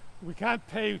 We can't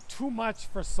pay too much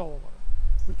for solar.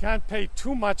 We can't pay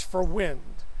too much for wind.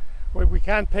 We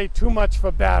can't pay too much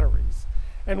for batteries.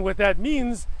 And what that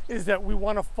means is that we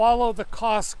want to follow the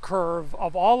cost curve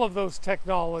of all of those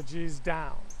technologies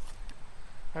down.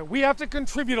 Right? We have to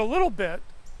contribute a little bit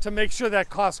to make sure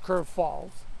that cost curve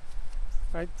falls.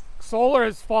 Right? Solar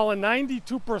has fallen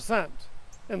 92%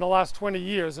 in the last 20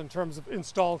 years in terms of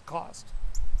installed cost.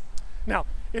 Now,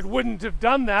 it wouldn't have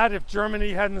done that if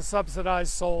Germany hadn't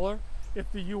subsidized solar,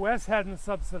 if the US hadn't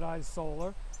subsidized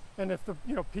solar, and if the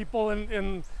people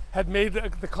had made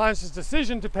the conscious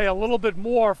decision to pay a little bit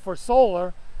more for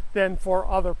solar than for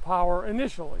other power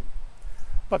initially.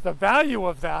 But the value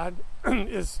of that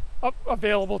is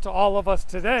available to all of us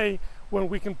today when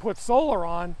we can put solar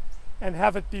on and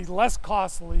have it be less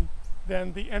costly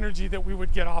than the energy that we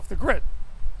would get off the grid.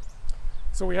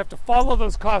 So we have to follow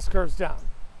those cost curves down.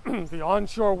 The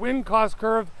onshore wind cost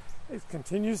curve, it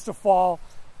continues to fall,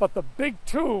 but the big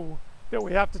two that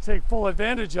we have to take full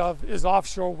advantage of is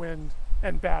offshore wind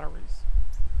and batteries.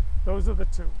 Those are the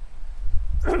two.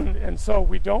 And so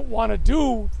we don't want to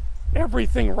do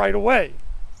everything right away.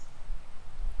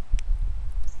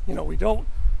 We don't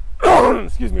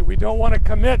we don't want to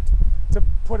commit to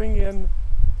putting in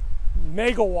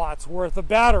megawatts worth of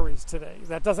batteries today.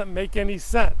 That doesn't make any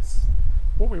sense.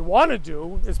 What we want to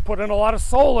do is put in a lot of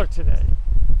solar today,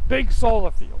 big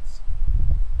solar fields.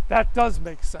 That does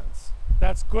make sense.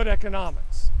 That's good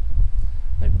economics.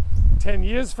 And 10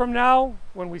 years from now,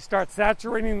 when we start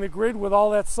saturating the grid with all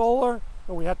that solar,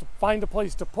 and we have to find a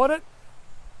place to put it,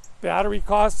 battery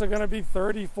costs are going to be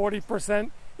 30, 40%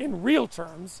 in real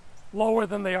terms lower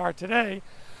than they are today,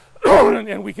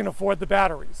 and we can afford the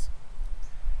batteries.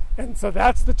 And so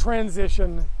that's the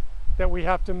transition that we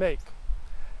have to make.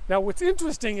 Now, what's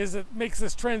interesting is it makes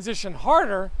this transition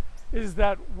harder is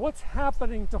that what's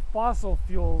happening to fossil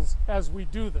fuels as we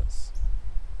do this?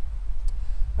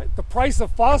 The price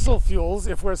of fossil fuels,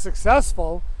 if we're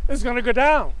successful, is going to go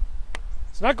down.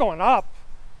 It's not going up,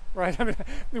 right? I mean,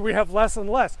 we have less and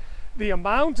less. The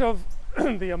amount of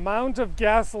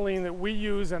gasoline that we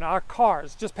use in our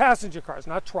cars, just passenger cars,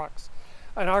 not trucks,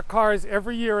 and our cars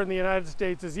every year in the United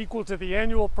States is equal to the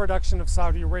annual production of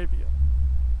Saudi Arabia.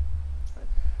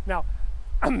 Now,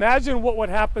 imagine what would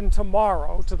happen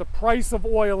tomorrow to the price of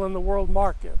oil in the world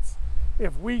markets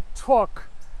if we took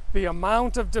the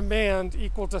amount of demand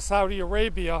equal to Saudi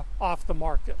Arabia off the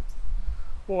market.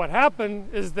 Well, what happened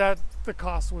is that the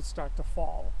costs would start to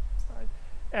fall. Right?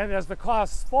 And as the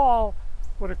costs fall,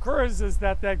 what occurs is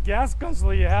that that gas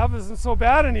guzzler you have isn't so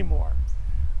bad anymore.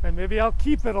 And maybe I'll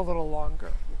keep it a little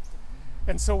longer.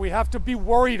 And so we have to be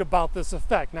worried about this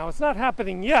effect. Now, it's not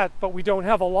happening yet, but we don't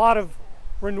have a lot of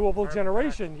renewable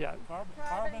generation yet.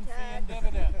 Carbon fee and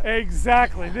dividend.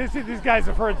 Exactly. These guys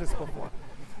have heard this before.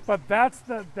 But that's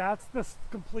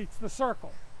completes the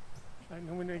circle.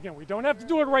 And again, we don't have to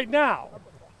do it right now,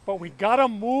 but we got to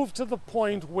move to the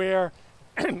point where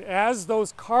as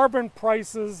those carbon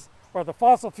prices, or the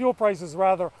fossil fuel prices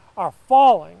rather, are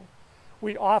falling,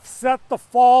 we offset the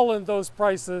fall in those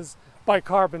prices by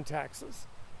carbon taxes.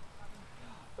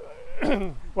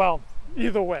 Well,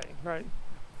 either way, right?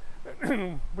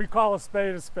 We call a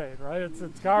spade, right?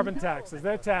 It's carbon taxes.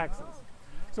 They're taxes.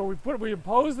 So we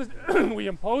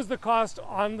impose the cost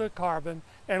on the carbon,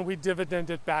 and we dividend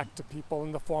it back to people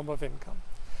in the form of income.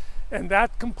 And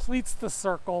that completes the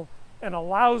circle and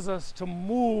allows us to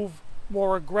move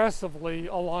more aggressively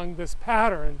along this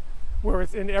pattern where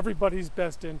it's in everybody's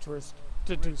best interest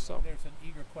to do so. There's an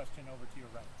eager question over to your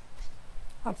right.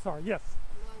 I'm sorry, yes.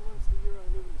 9 months of the year I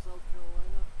live in South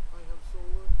Carolina. I have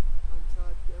solar. I'm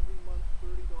charged every month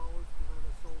 $30 because I have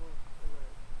a solar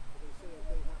array. So they say that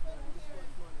they have to have this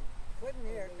much money. Couldn't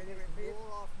hear. Can you They repeat? make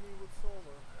more off me with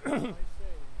solar than I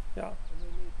save. Yeah. And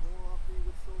they make more off me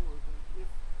with solar than if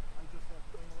I just have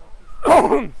plain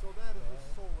electricity. So that is a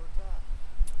solar tax.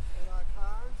 And our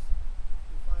cars,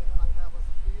 if I have a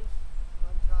Prius,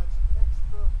 I'm charged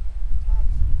extra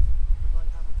taxes because I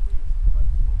have a Prius because I'm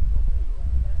supposed to pay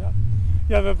that.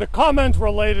 Yeah, the comment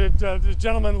related, the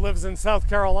gentleman lives in South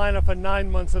Carolina for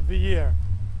 9 months of the year.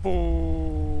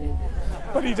 Boo.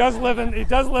 But he does live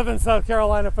in South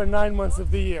Carolina for 9 months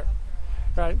of the year,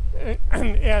 right?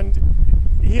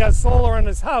 And he has solar in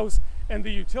his house, and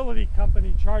the utility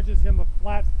company charges him a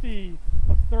flat fee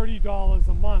of $30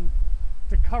 a month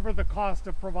to cover the cost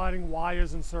of providing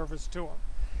wires and service to him.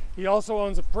 He also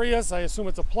owns a Prius. I assume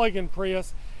it's a plug-in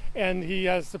Prius, and he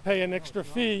has to pay an extra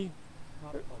fee.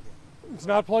 It's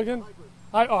not plug-in?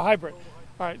 Hybrid.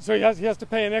 All right, so he has to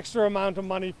pay an extra amount of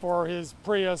money for his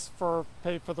Prius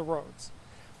pay for the roads.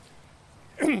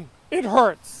 It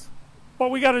hurts,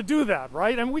 but we got to do that,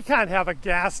 right? I mean, we can't have a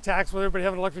gas tax with everybody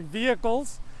having electric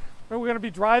vehicles. We're going to be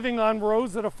driving on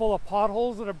roads that are full of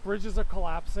potholes, that our bridges are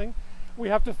collapsing. We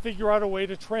have to figure out a way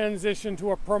to transition to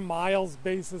a per miles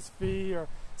basis fee or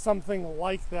something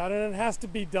like that, and it has to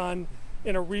be done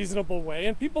in a reasonable way,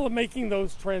 and people are making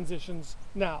those transitions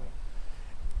now.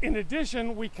 In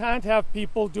addition, we can't have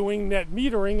people doing net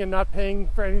metering and not paying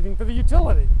for anything for the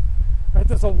utility. Right?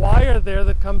 There's a wire there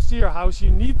that comes to your house.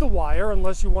 You need the wire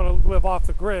unless you want to live off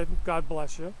the grid. God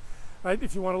bless you. Right?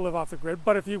 If you want to live off the grid.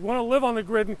 But if you want to live on the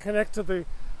grid and connect to the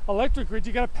electric grid,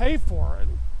 you got to pay for it.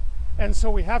 And so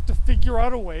we have to figure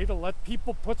out a way to let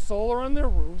people put solar on their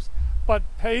roofs, but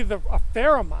pay a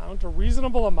fair amount, a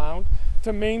reasonable amount,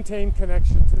 to maintain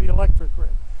connection to the electric grid.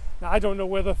 Now, I don't know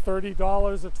whether $30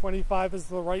 or $25 is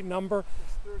the right number.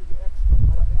 It's 30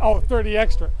 extra. Oh, 30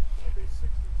 extra. I pay 60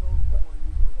 total before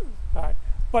you do it. All right.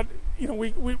 But, you know,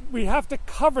 we have to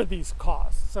cover these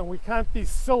costs, and we can't be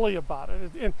silly about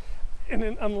it.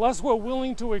 And unless we're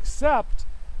willing to accept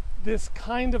this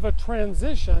kind of a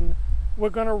transition,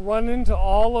 we're going to run into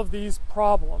all of these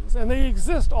problems. And they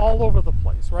exist all over the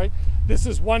place, right? This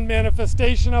is one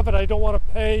manifestation of it. I don't want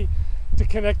to pay to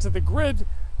connect to the grid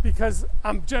because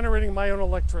I'm generating my own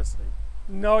electricity.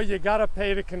 No, you got to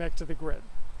pay to connect to the grid.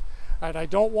 All right, I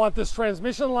don't want this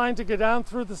transmission line to go down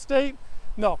through the state.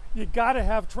 No, you got to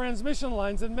have transmission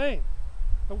lines in Maine.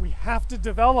 But we have to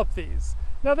develop these.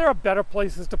 Now, there are better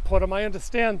places to put them. I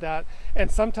understand that.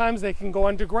 And sometimes they can go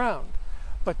underground.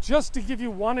 But just to give you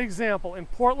one example, in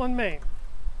Portland, Maine,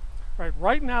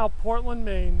 right now, Portland,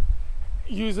 Maine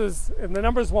uses, and the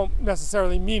numbers won't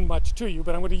necessarily mean much to you,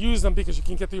 but I'm going to use them because you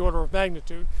can get the order of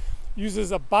magnitude,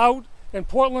 uses about, in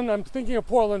Portland, I'm thinking of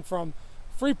Portland from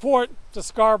Freeport to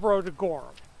Scarborough to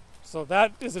Gorham. So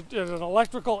that is an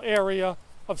electrical area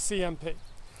of CMP.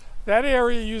 That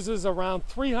area uses around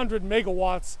 300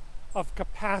 megawatts of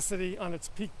capacity on its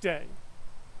peak day.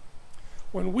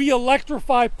 When we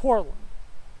electrify Portland,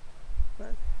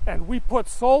 and we put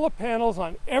solar panels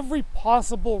on every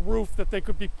possible roof that they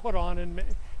could be put on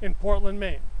in Portland,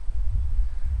 Maine,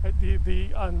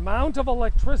 the amount of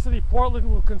electricity Portland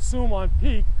will consume on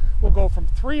peak will go from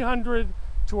 300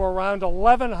 to around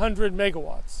 1,100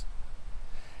 megawatts.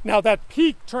 Now that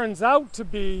peak turns out to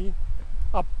be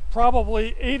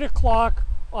probably 8 o'clock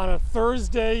on a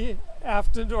Thursday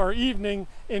afternoon or evening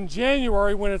in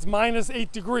January when it's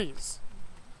 -8 degrees.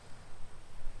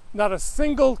 Not a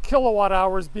single kilowatt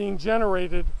hour is being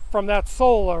generated from that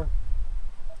solar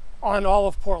on all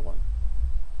of Portland.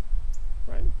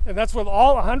 Right? And that's with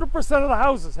all 100% of the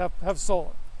houses have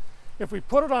solar. If we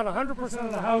put it on 100%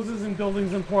 of the houses and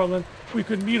buildings in Portland, we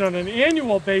could meet on an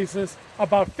annual basis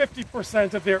about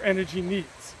 50% of their energy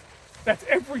needs. That's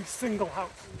every single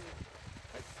house.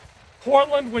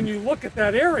 Portland, when you look at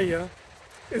that area,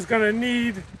 is going to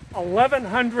need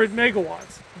 1,100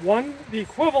 megawatts, the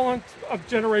equivalent of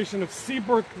generation of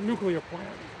Seabrook nuclear plant,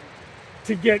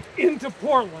 to get into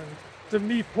Portland to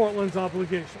meet Portland's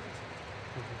obligations.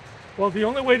 Well, the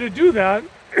only way to do that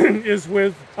is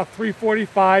with a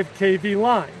 345 kV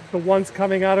line, the ones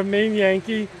coming out of Maine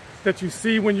Yankee that you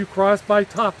see when you cross by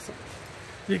Thompson.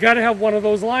 You got to have one of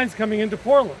those lines coming into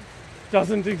Portland.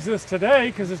 Doesn't exist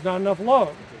today because there's not enough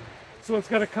load. So it's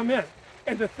got to come in.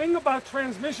 And the thing about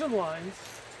transmission lines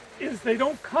is they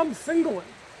don't come singly.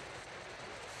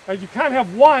 You can't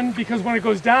have one because when it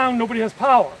goes down, nobody has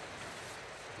power.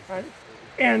 Right?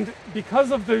 And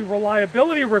because of the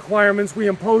reliability requirements we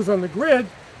impose on the grid,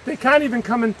 they can't even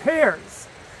come in pairs.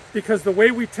 Because the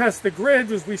way we test the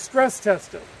grid is we stress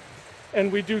test it.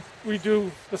 And we do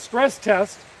the stress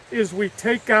test is we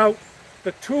take out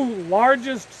the two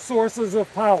largest sources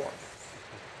of power.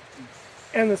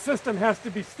 And the system has to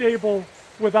be stable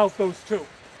without those two.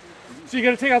 So you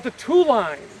got to take out the two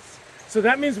lines. So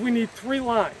that means we need 3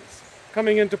 lines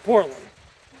coming into Portland.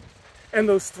 And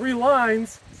those 3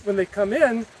 lines, when they come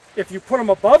in, if you put them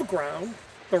above ground,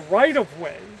 the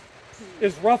right-of-way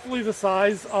is roughly the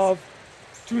size of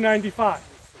 295.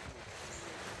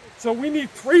 So we need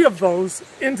 3 of those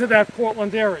into that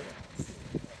Portland area.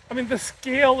 I mean, the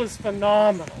scale is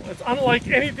phenomenal. It's unlike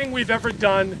anything we've ever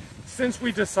done since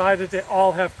we decided to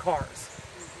all have cars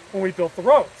when we built the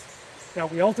roads. Now,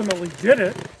 we ultimately did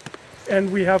it,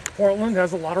 and Portland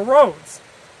has a lot of roads,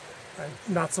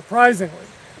 not surprisingly.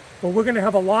 But we're going to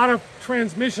have a lot of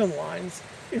transmission lines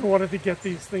in order to get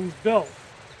these things built.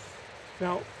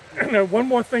 Now, one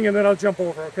more thing, and then I'll jump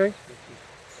over, okay?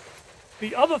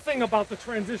 The other thing about the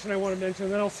transition I want to mention,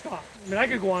 and then I'll stop. I mean, I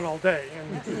could go on all day,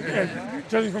 and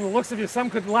judging from the looks of you, some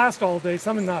could last all day,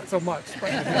 some not so much.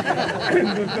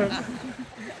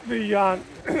 The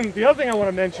other thing I want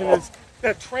to mention is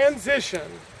that transition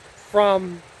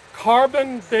from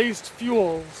carbon-based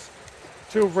fuels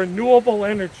to renewable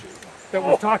energy that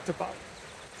we talked about.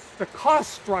 The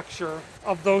cost structure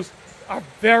of those are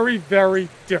very, very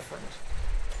different,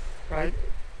 right?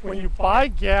 When you buy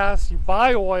gas, you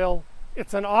buy oil,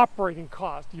 it's an operating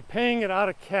cost. You're paying it out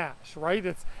of cash, right?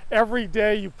 It's every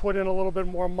day you put in a little bit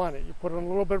more money. You put in a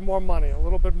little bit more money, a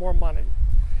little bit more money.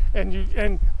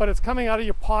 But it's coming out of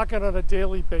your pocket on a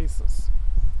daily basis.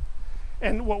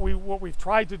 And what we've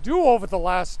tried to do over the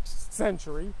last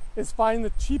century is find the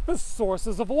cheapest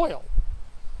sources of oil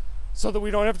so that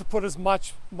we don't have to put as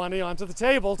much money onto the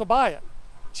table to buy it.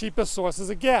 Cheapest sources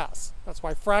of gas. That's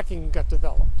why fracking got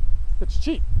developed. It's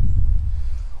cheap.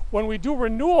 When we do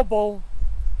renewable,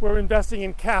 we're investing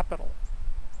in capital.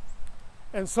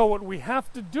 And so what we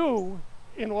have to do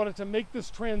in order to make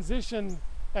this transition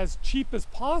as cheap as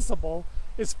possible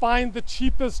is find the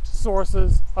cheapest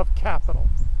sources of capital.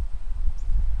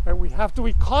 Right? We have to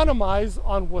economize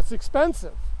on what's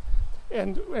expensive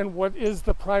and what is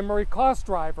the primary cost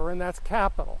driver, and that's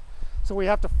capital. So we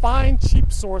have to find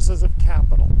cheap sources of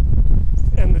capital.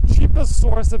 And the cheapest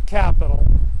source of capital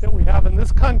that we have in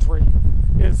this country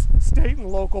is state and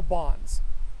local bonds.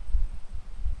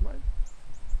 Right?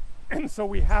 And so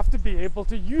we have to be able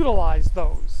to utilize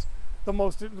those.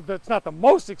 That's not the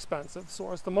most expensive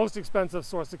source. The most expensive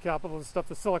source of capital is stuff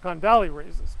that Silicon Valley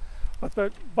raises. But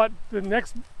the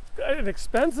next an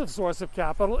expensive source of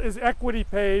capital is equity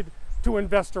paid to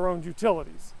investor-owned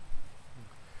utilities.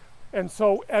 And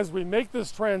so as we make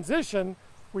this transition,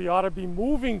 we ought to be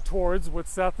moving towards what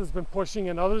Seth has been pushing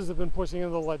and others have been pushing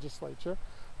in the legislature,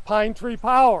 pine tree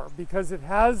power, because it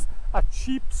has a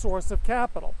cheap source of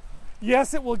capital.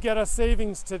 Yes, it will get us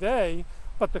savings today,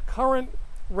 but the current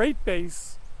rate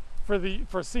base for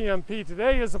CMP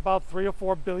today is about $3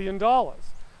 or $4 billion.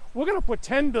 We're going to put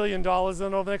 $10 billion in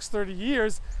over the next 30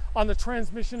 years on the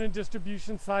transmission and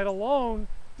distribution side alone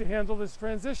to handle this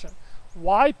transition.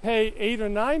 Why pay 8 or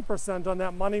 9% on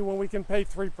that money when we can pay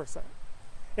 3%?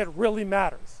 It really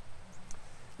matters.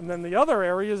 And then the other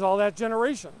area is all that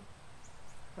generation.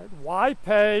 Right? Why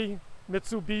pay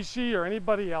Mitsubishi or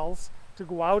anybody else to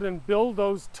go out and build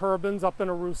those turbines up in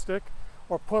Aroostook,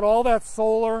 or put all that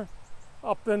solar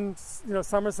up in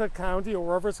Somerset County or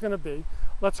wherever it's going to be?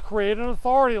 Let's create an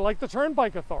authority like the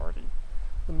Turnpike Authority,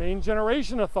 the Maine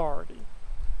Generation Authority,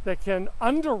 that can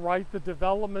underwrite the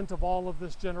development of all of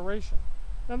this generation.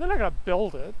 Now, they're not going to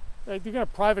build it. They're going to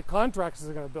have private contractors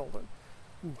that are going to build it.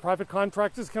 And private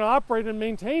contractors can operate and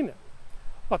maintain it.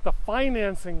 But the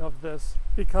financing of this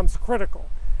becomes critical.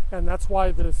 And that's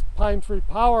why this pine tree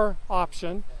power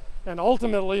option, and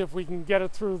ultimately if we can get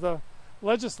it through the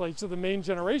legislature, the Maine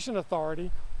Generation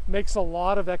Authority, makes a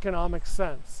lot of economic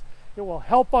sense. It will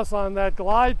help us on that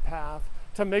glide path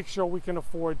to make sure we can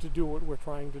afford to do what we're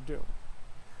trying to do.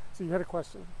 So you had a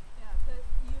question? Yeah,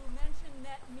 you mentioned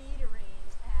net metering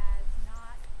as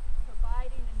not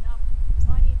providing enough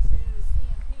money to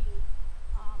CMP.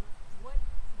 What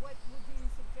would you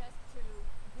suggest to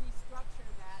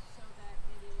restructure that so that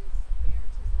it is fair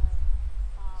to the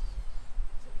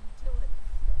utility?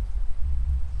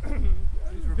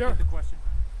 Please repeat the question.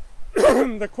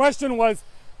 The question was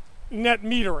net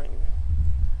metering.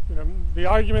 The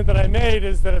argument that I made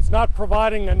is that it's not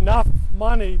providing enough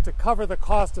money to cover the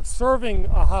cost of serving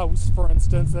a house, for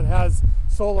instance, that has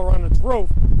solar on its roof.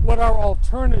 What are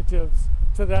alternatives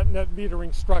to that net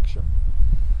metering structure?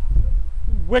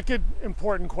 Wicked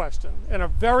important question, and a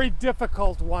very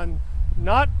difficult one,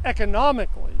 not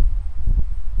economically,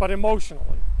 but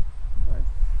emotionally. Right?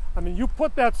 I mean, you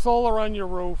put that solar on your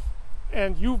roof,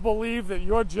 and you believe that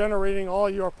you're generating all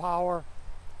your power,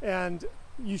 and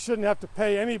you shouldn't have to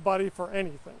pay anybody for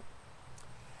anything.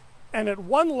 And at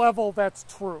one level, that's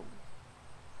true.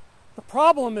 The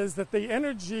problem is that the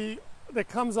energy that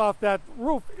comes off that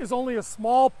roof is only a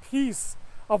small piece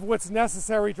of what's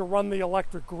necessary to run the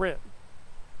electric grid.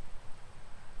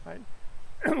 Right?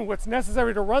 What's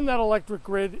necessary to run that electric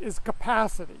grid is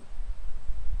capacity.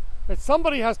 That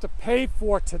somebody has to pay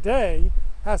for today,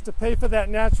 has to pay for that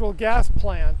natural gas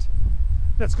plant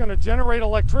that's going to generate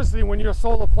electricity when your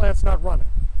solar plant's not running,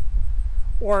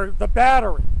 or the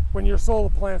battery when your solar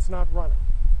plant's not running.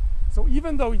 So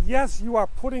even though, yes, you are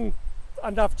putting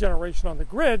enough generation on the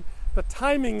grid, the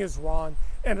timing is wrong,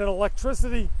 and in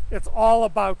electricity, it's all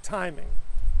about timing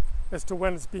as to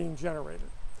when it's being generated.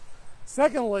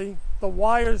 Secondly, the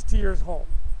wires to your home.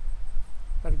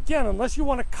 But again, unless you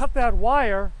want to cut that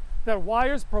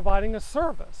wire's providing a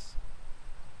service.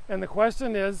 And the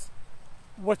question is,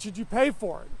 what should you pay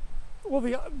for it? Well,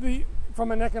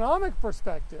 from an economic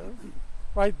perspective,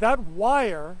 right, that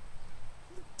wire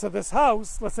to this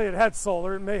house, let's say it had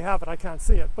solar, it may have it, I can't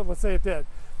see it, but let's say it did.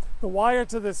 The wire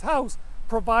to this house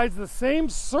provides the same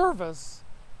service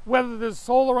whether there's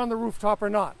solar on the rooftop or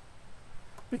not.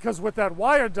 Because what that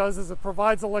wire does is it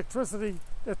provides electricity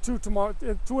at 2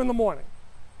 in the morning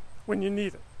when you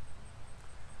need it.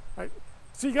 Right?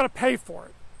 So you got to pay for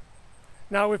it.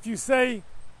 Now, if you say,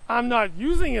 I'm not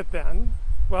using it then,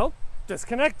 well,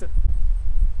 disconnect it.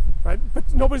 Right?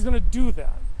 But nobody's going to do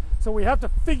that. So we have to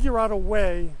figure out a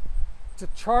way to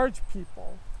charge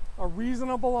people a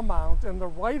reasonable amount and the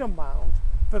right amount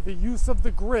for the use of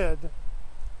the grid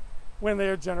when they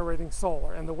are generating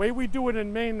solar. And the way we do it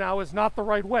in Maine now is not the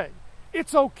right way.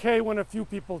 It's okay when a few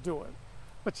people do it.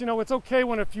 But it's okay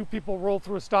when a few people roll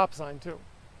through a stop sign too.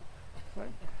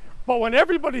 Right? But when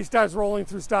everybody starts rolling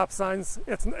through stop signs,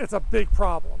 it's a big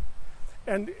problem.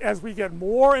 And as we get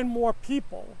more and more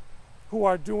people who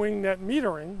are doing net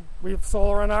metering, we have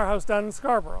solar on our house down in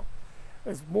Scarborough.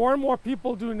 As more and more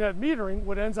people do net metering,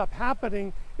 what ends up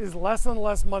happening is less and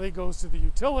less money goes to the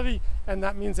utility, and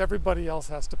that means everybody else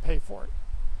has to pay for it.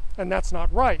 And that's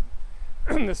not right,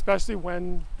 especially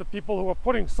when the people who are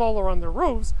putting solar on their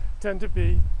roofs tend to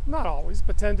be, not always,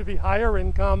 but tend to be higher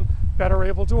income, better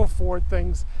able to afford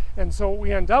things. And so what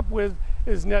we end up with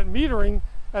is net metering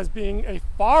as being a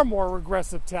far more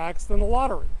regressive tax than the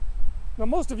lottery. Now,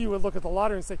 most of you would look at the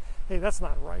lottery and say, hey, that's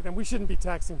not right, and we shouldn't be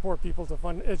taxing poor people to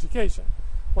fund education.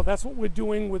 Well, that's what we're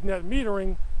doing with net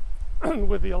metering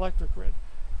with the electric grid.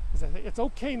 It's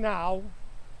okay now,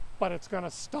 but it's going to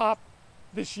stop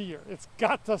this year. It's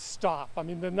got to stop. I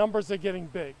mean, the numbers are getting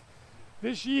big.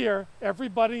 This year,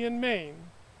 everybody in Maine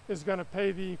is going to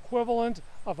pay the equivalent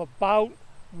of about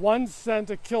 1 cent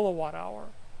a kilowatt hour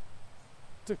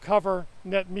to cover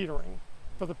net metering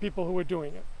for the people who are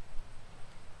doing it.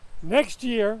 Next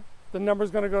year, the number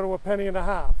is going to go to 1.50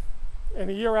 cents. And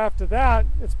a year after that,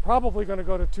 it's probably going to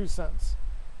go to 2 cents.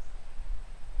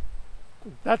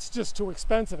 That's just too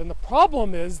expensive. And the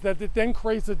problem is that it then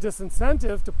creates a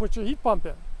disincentive to put your heat pump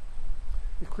in.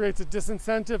 It creates a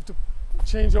disincentive to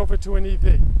change over to an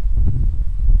EV.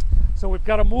 So we've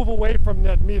got to move away from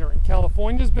net metering.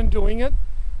 California's been doing it,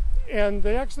 and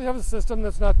they actually have a system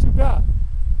that's not too bad.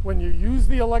 When you use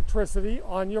the electricity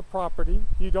on your property,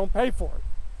 you don't pay for it.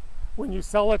 When you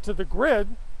sell it to the grid,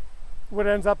 what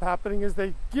ends up happening is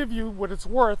they give you what it's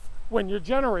worth when you're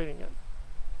generating it.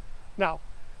 Now,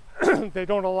 they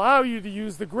don't allow you to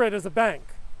use the grid as a bank,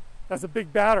 as a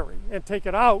big battery, and take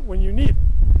it out when you need it.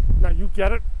 Now, you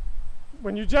get it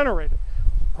when you generate it.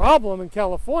 The problem in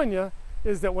California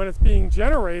is that when it's being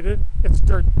generated, it's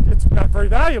not very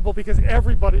valuable because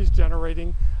everybody's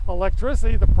generating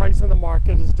electricity. The price in the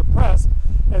market is depressed,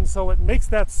 and so it makes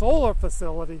that solar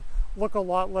facility look a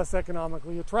lot less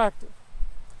economically attractive.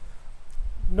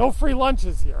 No free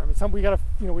lunches here. I mean, we got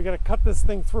to cut this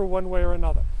thing through one way or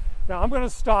another. Now, I'm going to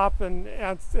stop and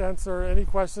answer any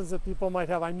questions that people might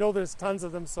have. I know there's tons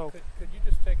of them, so... Could you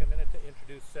just take a minute to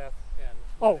introduce Seth?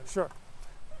 Oh, sure.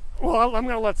 Well, I'm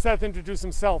going to let Seth introduce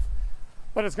himself,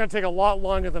 but it's going to take a lot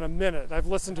longer than a minute. I've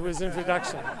listened to his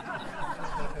introduction.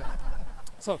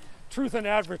 So, truth in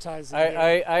advertising.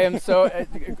 I am so...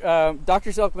 Dr.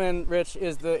 Silkman, Rich,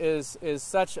 is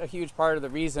such a huge part of the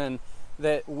reason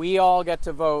that we all get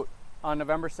to vote on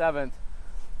November 7th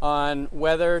on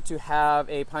whether to have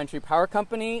a Pine Tree Power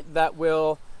Company that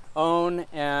will own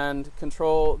and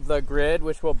control the grid,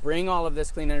 which will bring all of this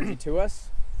clean energy to us,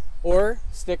 or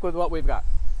stick with what we've got.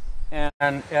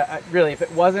 And really, if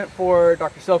it wasn't for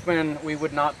Dr. Silkman, we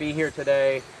would not be here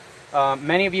today.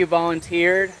 Many of you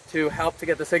volunteered to help to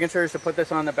get the signatures to put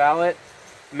this on the ballot.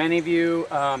 Many of you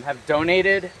have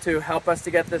donated to help us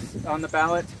to get this on the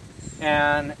ballot.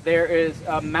 And there is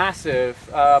a massive,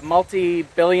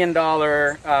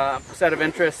 multi-billion-dollar set of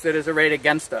interests that is arrayed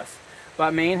against us.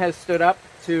 But Maine has stood up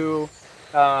to,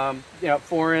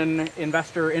 foreign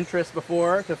investor interests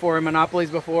before, to foreign monopolies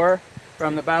before,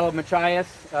 from the Battle of Machias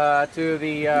to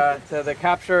the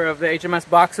capture of the HMS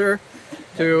Boxer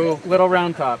to Little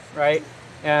Round Top, right,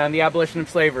 and the abolition of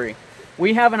slavery.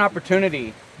 We have an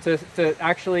opportunity to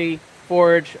actually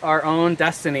forge our own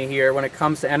destiny here when it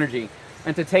comes to energy,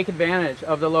 and to take advantage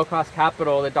of the low-cost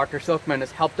capital that Dr. Silkman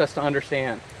has helped us to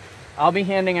understand. I'll be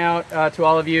handing out to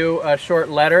all of you a short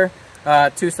letter,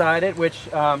 two-sided, which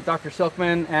Dr.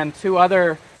 Silkman and 2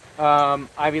 other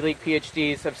Ivy League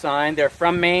PhDs have signed. They're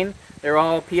from Maine. They're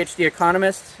all PhD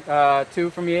economists,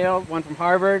 2 from Yale, 1 from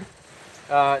Harvard.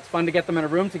 It's fun to get them in a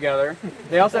room together.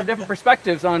 They also have different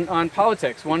perspectives on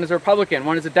politics. One is a Republican,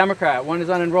 one is a Democrat, one is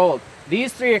unenrolled.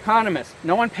 These 3 economists,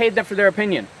 no one paid them for their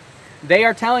opinion. They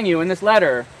are telling you in this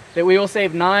letter that we will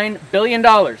save $9 billion,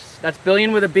 that's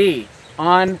billion with a B,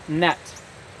 on net.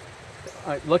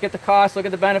 Look at the costs, look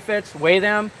at the benefits, weigh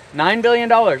them, $9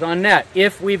 billion on net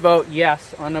if we vote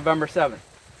yes on November 7th.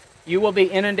 You will be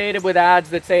inundated with ads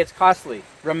that say it's costly.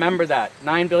 Remember that,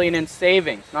 $9 billion in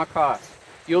savings, not costs.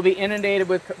 You'll be inundated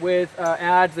with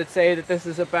ads that say that this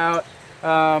is about,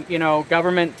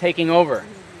 government taking over.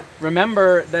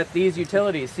 Remember that these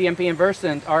utilities, CMP and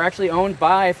Versant, are actually owned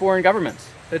by foreign governments.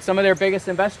 That some of their biggest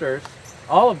investors,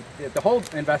 the whole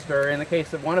investor in the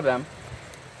case of one of them,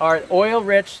 are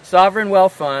oil-rich sovereign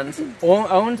wealth funds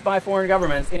owned by foreign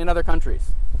governments in other countries.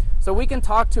 So we can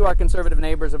talk to our conservative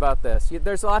neighbors about this.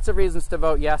 There's lots of reasons to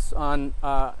vote yes on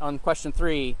question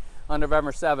 3 on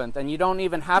November 7th, and you don't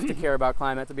even have to care about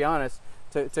climate, to be honest,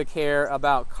 to care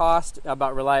about cost,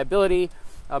 about reliability,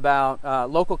 about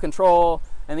local control.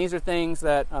 And these are things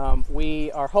that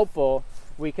we are hopeful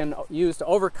we can use to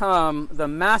overcome the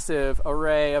massive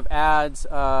array of ads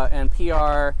and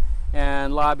PR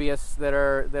and lobbyists that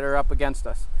are up against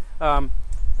us.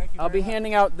 I'll be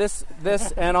handing out this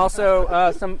and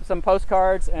also some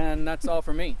postcards, and that's all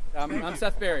for me. I'm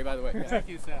Seth Berry, by the way. Thank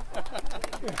you, Seth.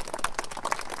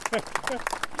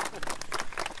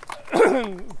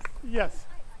 Yes.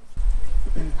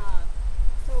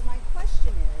 So my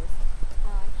question is,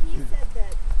 he said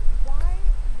that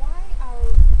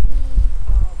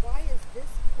why is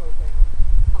this program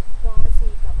a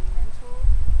quasi-governmental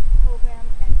program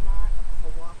and not a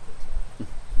cooperative? He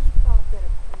thought that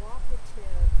a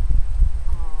cooperative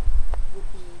would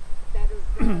be better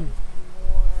run and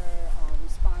more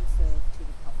responsive to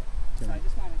the public. So I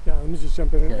just wanted to... Yeah, let me just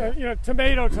just jump in. Yeah. You know,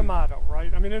 tomato, tomato,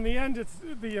 right? I mean, in the end, it's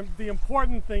the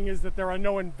important thing is that there are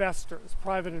no investors,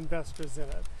 private investors in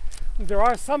it. There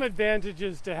are some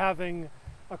advantages to having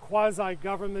a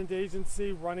quasi-government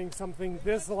agency running something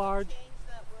this large. Change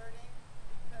that wording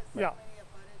because Yeah. when you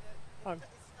abutted it,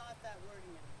 it's not that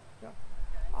wording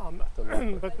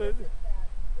anymore. But the No, it's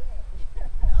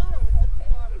a The-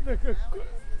 cooperative. Now it is listed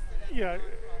as yeah, a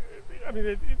nonprofit. I mean,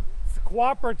 it's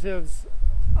cooperatives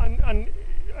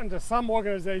under some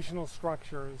organizational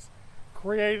structures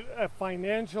create a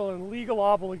financial and legal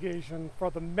obligation for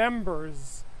the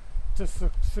members to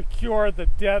secure the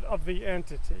debt of the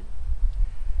entity.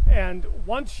 And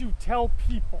once you tell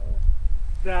people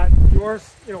that you're,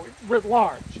 you know, writ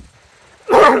large,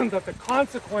 that the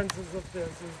consequences of this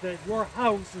is that your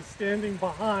house is standing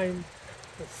behind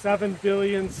the $7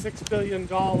 billion, $6 billion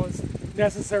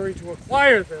necessary to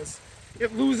acquire this,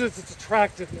 it loses its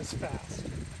attractiveness fast.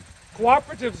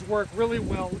 Cooperatives work really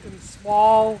well in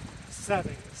small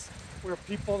settings where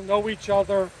people know each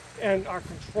other and are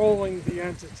controlling the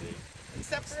entity.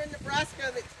 Except for in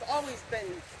Nebraska, it's always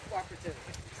been cooperative.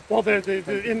 Well, but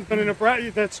in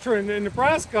Nebraska, that's true. In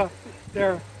Nebraska,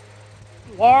 they're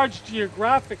large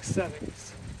geographic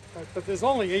settings, right? But there's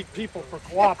only 8 people per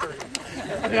cooperative.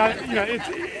 I mean, you know,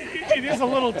 it is a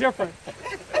little different.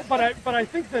 But I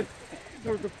think that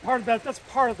the part of that's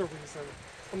part of the reason.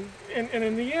 And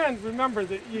in the end, remember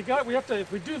that we have to,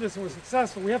 if we do this and we're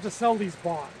successful, we have to sell these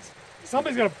bonds.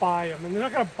 Somebody's got to buy them, and they're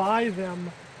not going to buy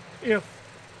them if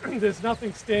there's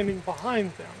nothing standing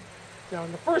behind them. Now,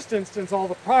 in the first instance, all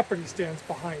the property stands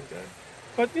behind it.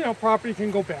 But, you know, property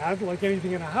can go bad, like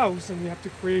anything in a house, and you have to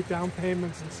create down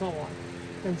payments and so on.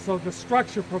 And so the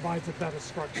structure provides a better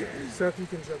structure. So if you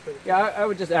can jump in. Yeah, I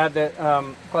would just add that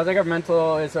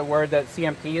quasi-governmental is a word that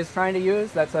CMP is trying to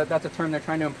use. That's a term they're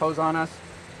trying to impose on us.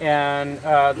 And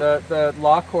the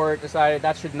law court decided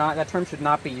that term should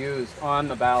not be used on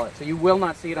the ballot. So you will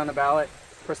not see it on the ballot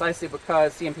precisely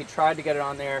because CMP tried to get it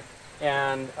on there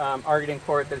and argued in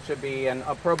court that it should be, and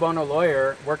a pro bono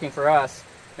lawyer working for us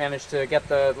managed to get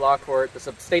the law court, the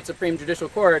state Supreme Judicial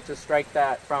Court, to strike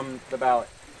that from the ballot.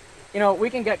 You know, we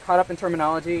can get caught up in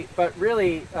terminology, but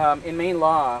really, in Maine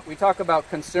law, we talk about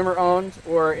consumer-owned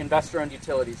or investor-owned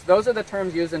utilities. Those are the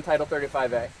terms used in Title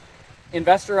 35A.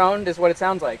 Investor-owned is what it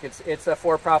sounds like. It's a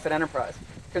for-profit enterprise.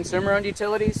 Consumer-owned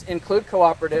utilities include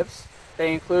cooperatives.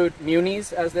 They include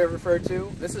munis, as they're referred to.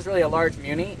 This is really a large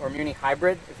muni, or muni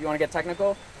hybrid, if you want to get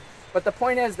technical. But the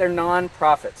point is, they're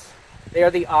non-profits. They are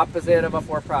the opposite of a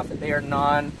for-profit. They are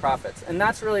non-profits. And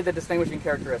that's really the distinguishing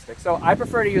characteristic. So I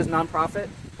prefer to use non-profit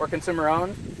or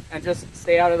consumer-owned and just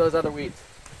stay out of those other weeds.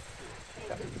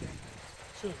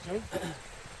 Sure, Joe?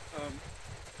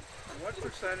 What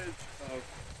percentage of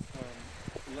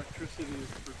electricity is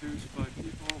produced by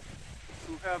people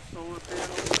who have solar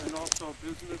panels and also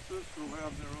businesses who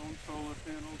have their own solar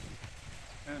panels?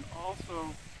 And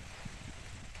also,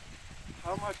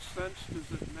 how much sense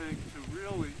does it make to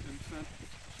really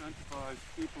incentivize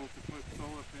people to put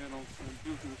solar panels and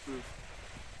businesses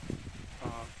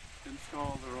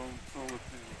install their own solar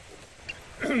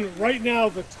panels? Right now,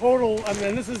 the total, I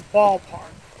mean, this is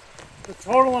ballpark, the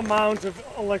total amount of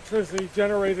electricity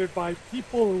generated by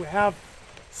people who have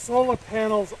solar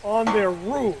panels on their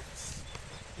roofs,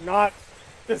 not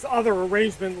this other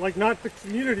arrangement, like not the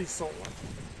community solar,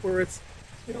 where it's,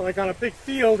 you know, like on a big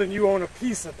field and you own a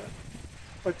piece of it.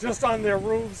 But just on their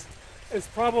roofs is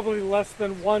probably less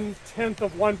than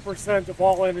 0.1% of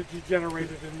all energy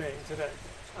generated in Maine today.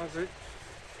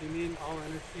 You mean all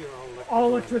energy or all electricity? All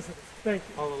electricity, thank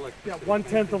you. All electricity.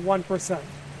 Yeah, 0.1%.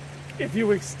 If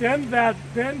you extend that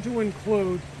then to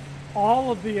include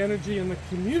all of the energy in the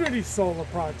community solar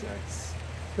projects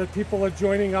that people are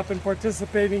joining up and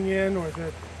participating in, or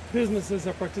that businesses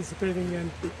are participating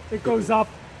in, it goes up.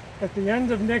 At the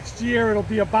end of next year, it'll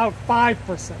be about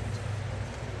 5%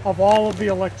 of all of the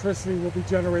electricity will be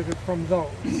generated from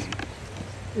those.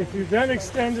 If you then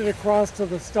extend it across to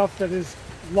the stuff that is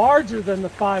larger than the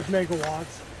 5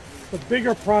 megawatts, the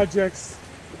bigger projects,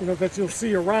 you know, that you'll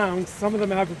see around, some of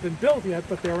them haven't been built yet,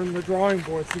 but they're in the drawing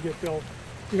boards to get built.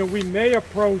 You know, we may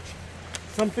approach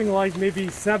something like maybe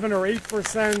 7 or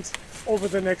 8% over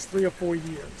the next 3 or 4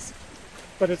 years,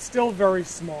 but it's still very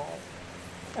small.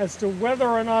 As to whether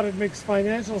or not it makes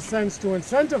financial sense to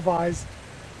incentivize,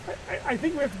 I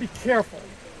think we have to be careful.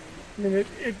 I mean,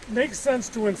 it makes sense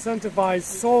to incentivize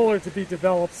solar to be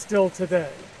developed still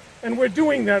today. And we're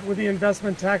doing that with the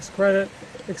investment tax credit,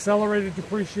 accelerated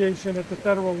depreciation at the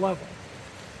federal level.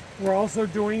 We're also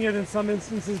doing it in some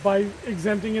instances by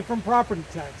exempting it from property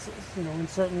taxes, you know, in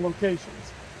certain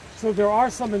locations. So there are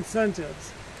some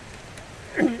incentives.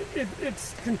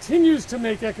 it continues to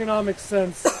make economic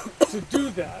sense to do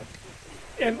that.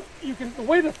 And the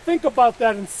way to think about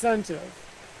that incentive,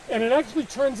 and it actually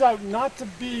turns out not to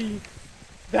be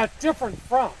that different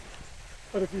from,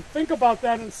 but if you think about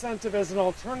that incentive as an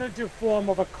alternative form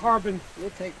of a carbon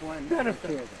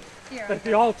benefit, like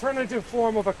the alternative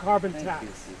form of a carbon tax,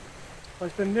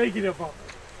 like the negative of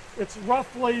it, it's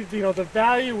roughly, the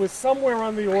value is somewhere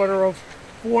on the order of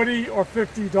 $40 or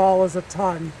 $50 a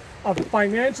ton of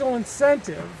financial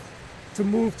incentive to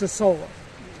move to solar.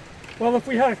 Well, if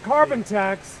we had a carbon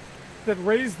tax that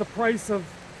raised the price of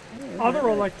other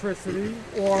electricity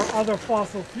or other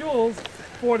fossil fuels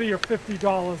 $40 or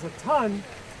 $50 a ton,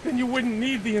 then you wouldn't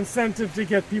need the incentive to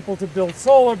get people to build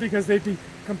solar because they'd be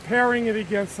comparing it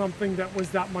against something that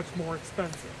was that much more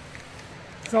expensive.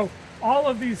 So all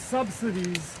of these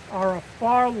subsidies are a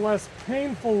far less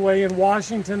painful way in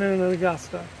Washington and in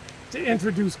Augusta to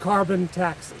introduce carbon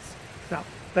taxes. Now,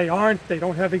 they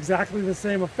don't have exactly the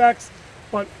same effects,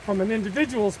 but from an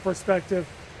individual's perspective,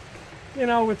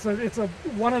 it's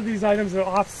one of these items that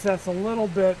offsets a little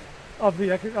bit of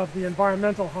the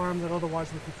environmental harm that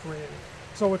otherwise would be created.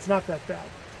 So it's not that bad.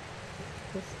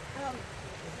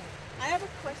 I have a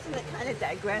question that kind of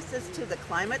digresses to the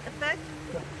climate effect.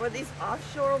 For these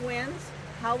offshore winds,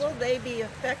 how will they be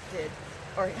affected,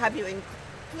 or have you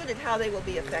included how they will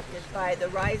be affected by the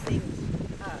rising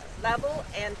level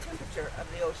and temperature of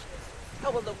the oceans?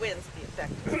 How will the winds be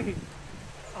affected?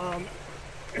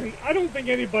 I don't think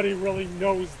anybody really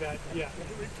knows that yet.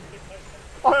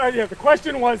 Yeah, the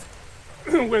question was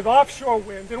with offshore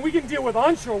wind, and we can deal with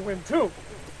onshore wind too.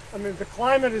 I mean, the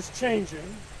climate is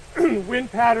changing,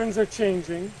 wind patterns are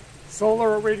changing,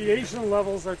 solar irradiation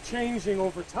levels are changing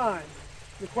over time.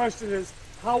 The question is,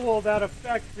 how will that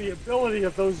affect the ability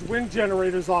of those wind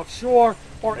generators offshore,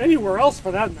 or anywhere else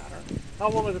for that matter? How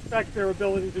will it affect their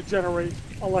ability to generate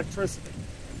electricity?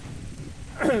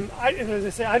 As I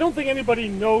say, I don't think anybody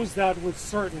knows that with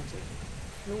certainty.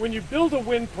 When you build a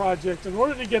wind project, in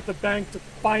order to get the bank to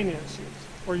finance you,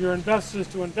 or your investors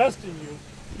to invest in you,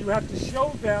 you have to show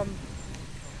them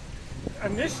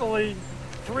initially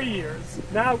 3 years,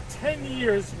 now 10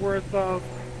 years worth of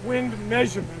wind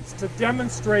measurements to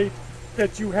demonstrate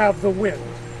that you have the wind,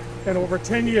 and over a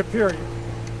 10-year period.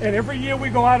 And every year we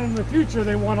go out in the future,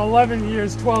 they want 11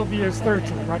 years, 12 years,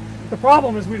 13, right? The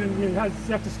problem is you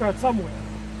have to start somewhere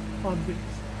on these.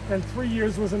 And 3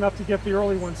 years was enough to get the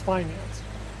early ones financed.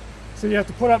 So you have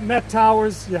to put up Met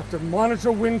towers, you have to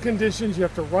monitor wind conditions, you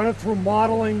have to run it through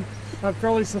modeling,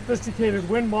 fairly sophisticated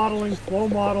wind modeling, flow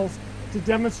models, to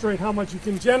demonstrate how much you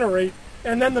can generate,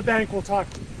 and then the bank will talk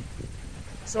to you.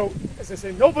 So, as I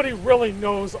say, nobody really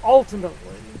knows ultimately,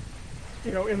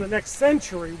 in the next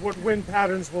century, what wind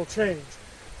patterns will change.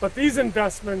 But these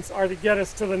investments are to get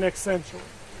us to the next century.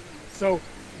 So,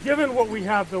 given what we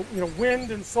have, the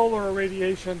wind and solar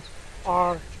irradiation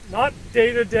are not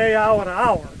day to day, hour to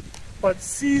hour, but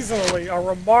seasonally are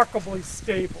remarkably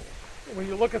stable. When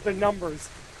you look at the numbers,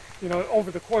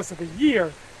 over the course of a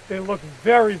year, they look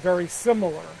very, very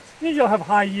similar. You'll have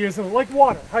high years, like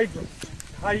water, hydro.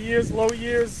 High years, low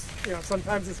years,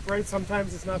 sometimes it's great,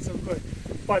 sometimes it's not so good.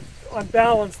 But on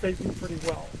balance, they do pretty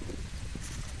well.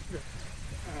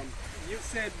 You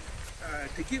said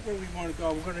to get where we want to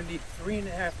go, we're going to need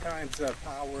 3.5 times the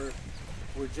power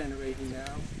we're generating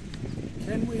now.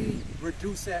 Can we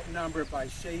reduce that number by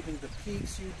shaving the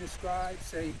peaks you described,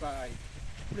 say by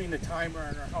putting a timer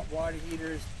on our hot water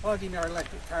heaters, plugging our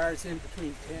electric cars in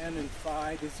between 10 and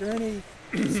 5? Is there any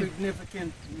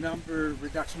significant number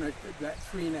reduction at that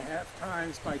 3.5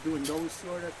 times by doing those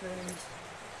sort of things?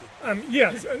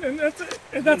 Yes, and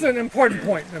that's an important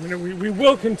point. I mean, we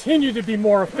will continue to be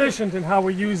more efficient in how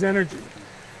we use energy.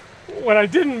 What I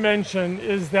didn't mention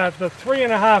is that the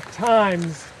 3.5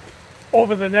 times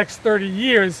over the next 30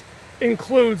 years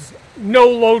includes no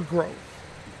load growth.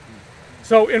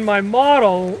 So in my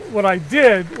model, what I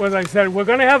did was I said, we're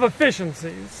going to have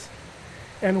efficiencies.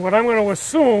 And what I'm going to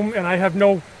assume, and I have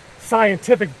no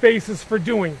scientific basis for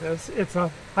doing this, it's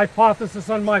a hypothesis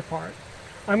on my part.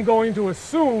 I'm going to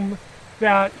assume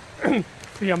that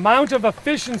the amount of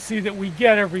efficiency that we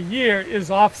get every year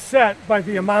is offset by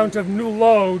the amount of new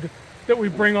load that we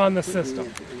bring on the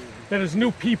system. That is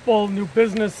new people, new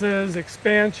businesses,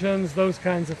 expansions, those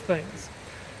kinds of things.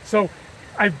 So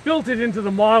I've built it into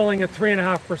the modeling at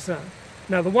 3.5%.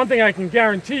 Now, the one thing I can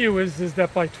guarantee you is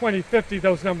that by 2050,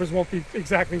 those numbers won't be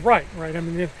exactly right? I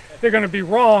mean, they're going to be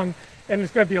wrong, and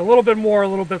it's going to be a little bit more, a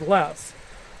little bit less.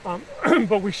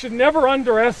 But we should never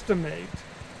underestimate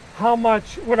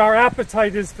what our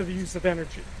appetite is for the use of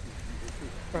energy,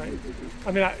 right?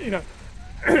 I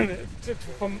mean,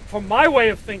 from my way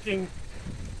of thinking,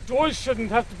 doors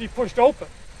shouldn't have to be pushed open.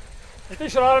 They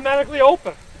should automatically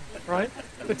open, right?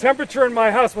 The temperature in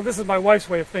my house, well, this is my wife's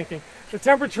way of thinking. The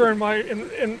temperature in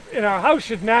our house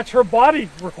should match her body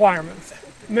requirements,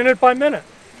 minute by minute,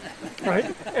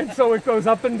 right? And so it goes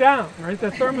up and down, right?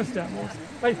 The thermostat moves.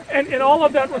 Right? And all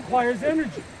of that requires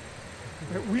energy.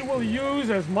 We will use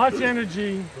as much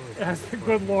energy as the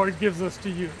good Lord gives us to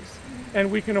use, and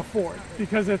we can afford,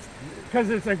 because it's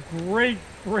a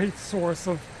great source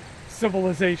of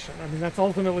civilization. I mean, that's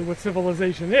ultimately what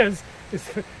civilization is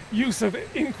the use of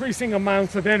increasing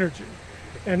amounts of energy.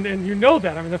 And you know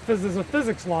that. I mean, there's a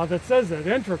physics law that says that,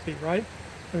 entropy, right?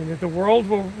 I mean, the world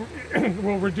will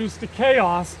reduce to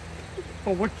chaos,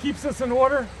 but what keeps us in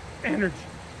order? Energy.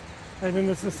 And then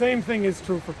it's the same thing is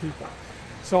true for people.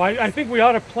 So I think we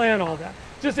ought to plan all that.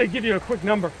 Just to give you a quick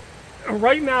number,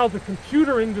 right now the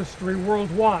computer industry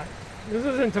worldwide, this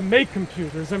isn't to make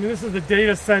computers, I mean this is the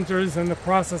data centers and the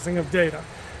processing of data,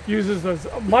 uses as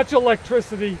much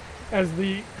electricity as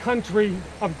the country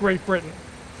of Great Britain.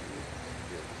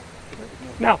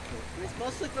 Now, It's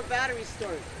mostly for battery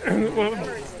storage. well,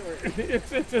 Battery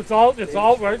storage. it's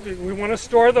all right. We want to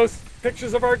store those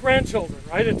pictures of our grandchildren,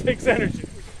 right? It takes energy.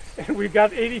 And we've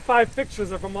got 85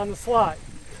 pictures of them on the slide.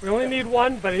 We only need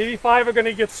one, but 85 are going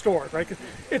to get stored, right? 'Cause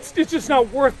it's just not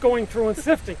worth going through and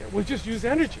sifting it. We just use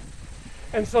energy.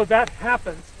 And so that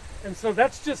happens. And so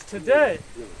that's just today,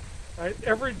 right?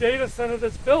 Every data center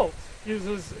that's built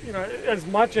uses, as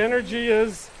much energy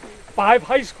as 5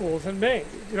 high schools in Maine.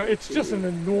 It's just an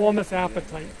enormous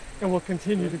appetite and will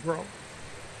continue to grow.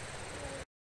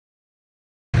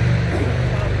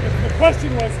 The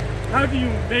question was, how do you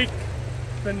make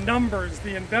the numbers,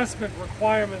 the investment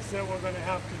requirements that we're going to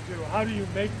have to do, how do you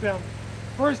make them,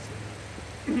 first,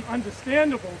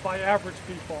 understandable by average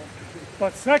people,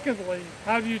 but secondly,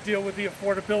 how do you deal with the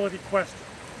affordability question?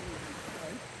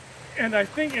 Right? And I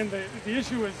think the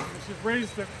issue is, which is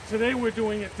raised, that today we're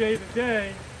doing it day to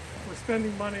day, we're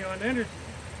spending money on energy.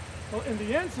 Well, and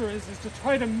the answer is to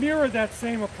try to mirror that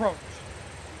same approach.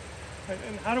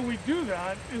 And how do we do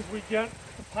that is we get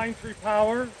the Pine Tree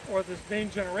Power or this Maine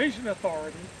Generation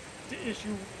Authority to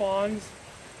issue bonds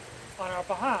on our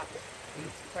behalf.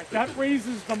 Right? That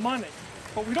raises the money,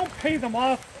 but we don't pay them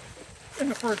off in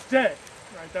the first day.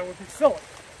 Right? That would be silly.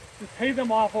 We pay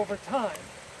them off over time.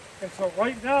 And so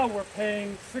right now we're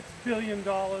paying $6 billion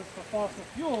for fossil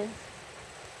fuels.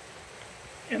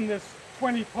 In this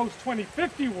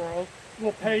post-2050 world,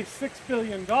 we'll pay $6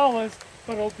 billion, but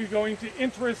it'll be going to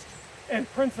interest and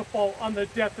principal on the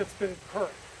debt that's been incurred.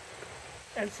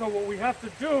 And so what we have to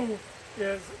do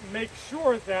is make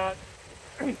sure that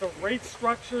the rate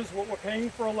structures, what we're paying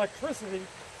for electricity,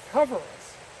 cover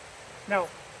us. Now,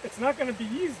 it's not going to be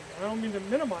easy. I don't mean to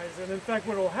minimize it. In fact,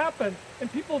 what will happen,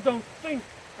 and people don't think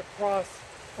across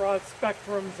broad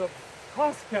spectrums of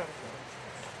cost categories.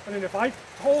 I mean, if I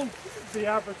told the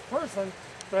average person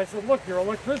that I said, look, your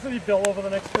electricity bill over the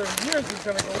next 30 years is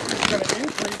going to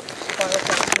increase by a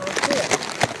factor of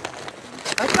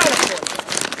 4. I can't afford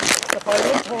that. If I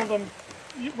then told them,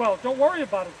 well, don't worry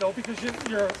about it though, because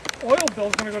your oil bill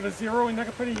is going to go to 0 and you're not going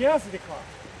to put any gas in your car.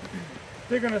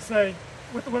 They're going to say,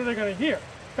 what are they going to hear?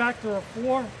 Factor of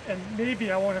 4, and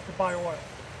maybe I won't have to buy oil.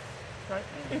 Right?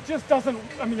 It just doesn't,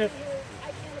 I mean,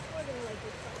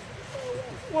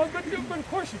 well, but of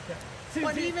course you can. See,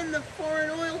 But even the foreign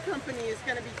oil company is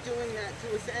going to be doing that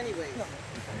to us anyways.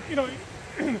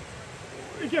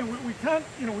 Again, we can't,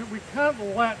 we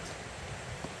can't let,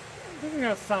 it doesn't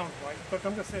going to sound right, but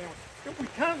I'm going to say anyway, we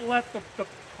can't let the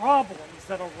problems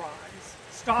that arise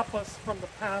stop us from the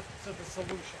path to the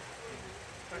solution.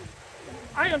 Right?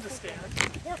 I understand,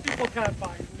 poor people can't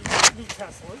buy new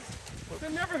Teslas. They're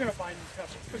never going to buy new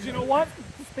Teslas. But you know what?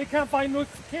 They can't buy new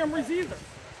Camrys either.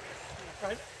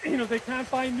 Right? They can't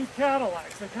buy new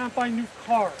Cadillacs. They can't buy new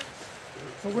cars.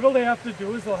 So what do they have to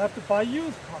do is they'll have to buy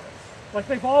used cars, like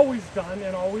they've always done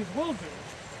and always will do.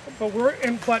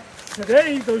 But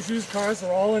today those used cars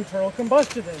are all internal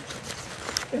combustion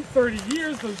engines. In 30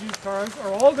 years, those used cars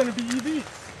are all going to be EVs,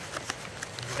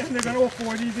 and they're going to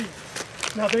afford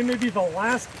EVs. Now they may be the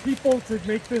last people to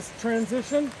make this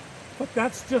transition, but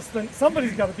that's just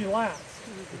somebody's got to be last.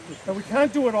 And we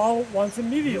can't do it all at once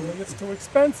immediately. It's too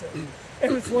expensive.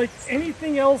 And it's like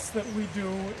anything else that we do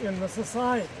in the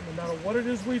society. No matter what it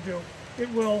is we do, it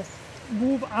will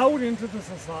move out into the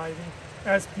society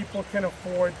as people can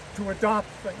afford to adopt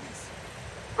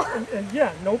things. And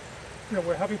yeah,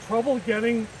 we're having trouble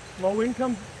getting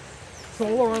low-income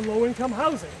solar on low-income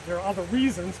housing. There are other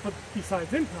reasons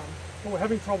besides income, but we're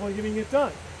having trouble getting it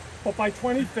done. But by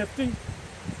 2050,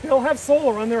 they'll have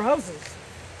solar on their houses.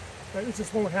 It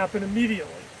just won't happen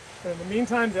immediately. And in the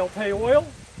meantime, they'll pay oil,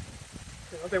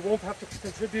 You know, they won't have to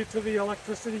contribute to the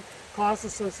electricity costs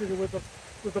associated with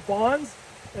the bonds,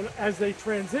 and as they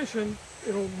transition,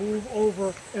 it'll move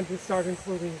over and to start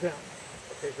including them.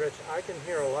 Okay, Rich, I can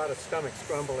hear a lot of stomachs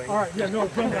grumbling. All right, yeah, no,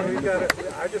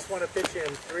 I just want to pitch in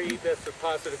 3 bits of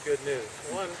positive good news.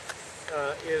 One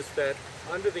is that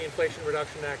under the Inflation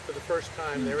Reduction Act, for the first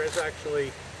time, there is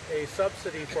actually a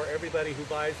subsidy for everybody who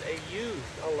buys a used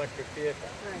electric vehicle,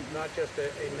 not just a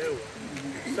new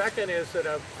one. Second is that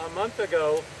a month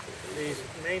ago, the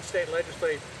Maine State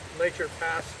Legislature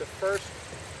passed the first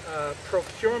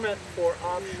procurement for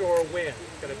offshore wind.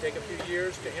 It's going to take a few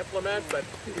years to implement, but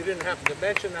you didn't happen to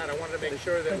mention that. I wanted to make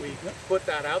sure that we put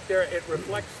that out there. It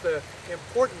reflects the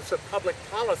importance of public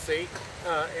policy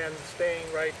and staying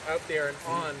right out there and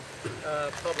on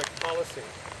public policy.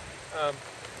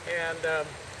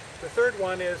 The third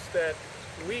one is that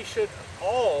we should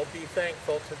all be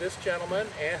thankful to this gentleman,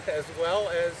 and as well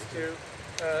as to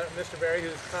Mr. Berry,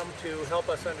 who's come to help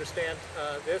us understand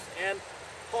this. And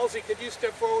Halsey, could you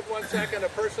step forward 1 second? A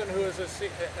person who is a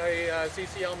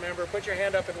CCL member, put your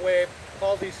hand up and wave.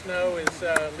 Halsey Snow is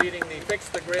leading the Fix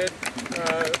the Grid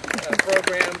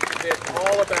program that's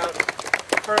all about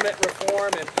permit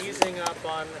reform and easing up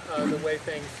on the way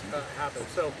things happen.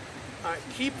 So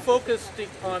keep focused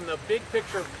on the big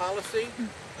picture of policy,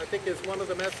 I think is one of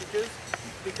the messages,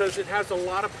 because it has a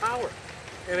lot of power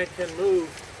and it can move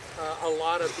a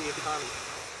lot of the economy.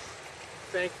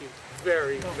 Thank you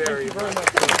very, very much.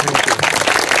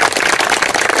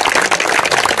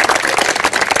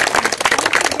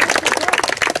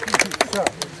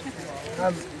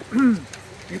 So,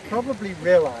 you probably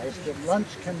realize that lunch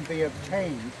can be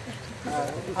obtained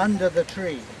under the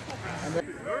tree. And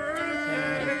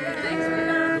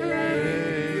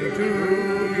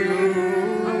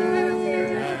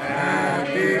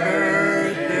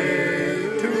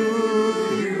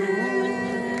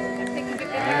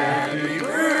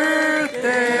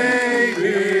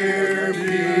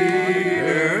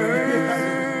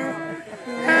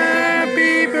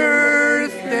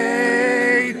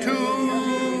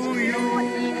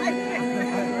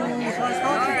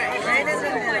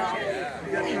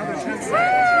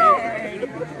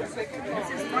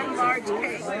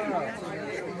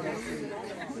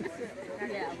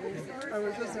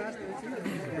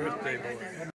Birthday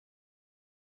boy.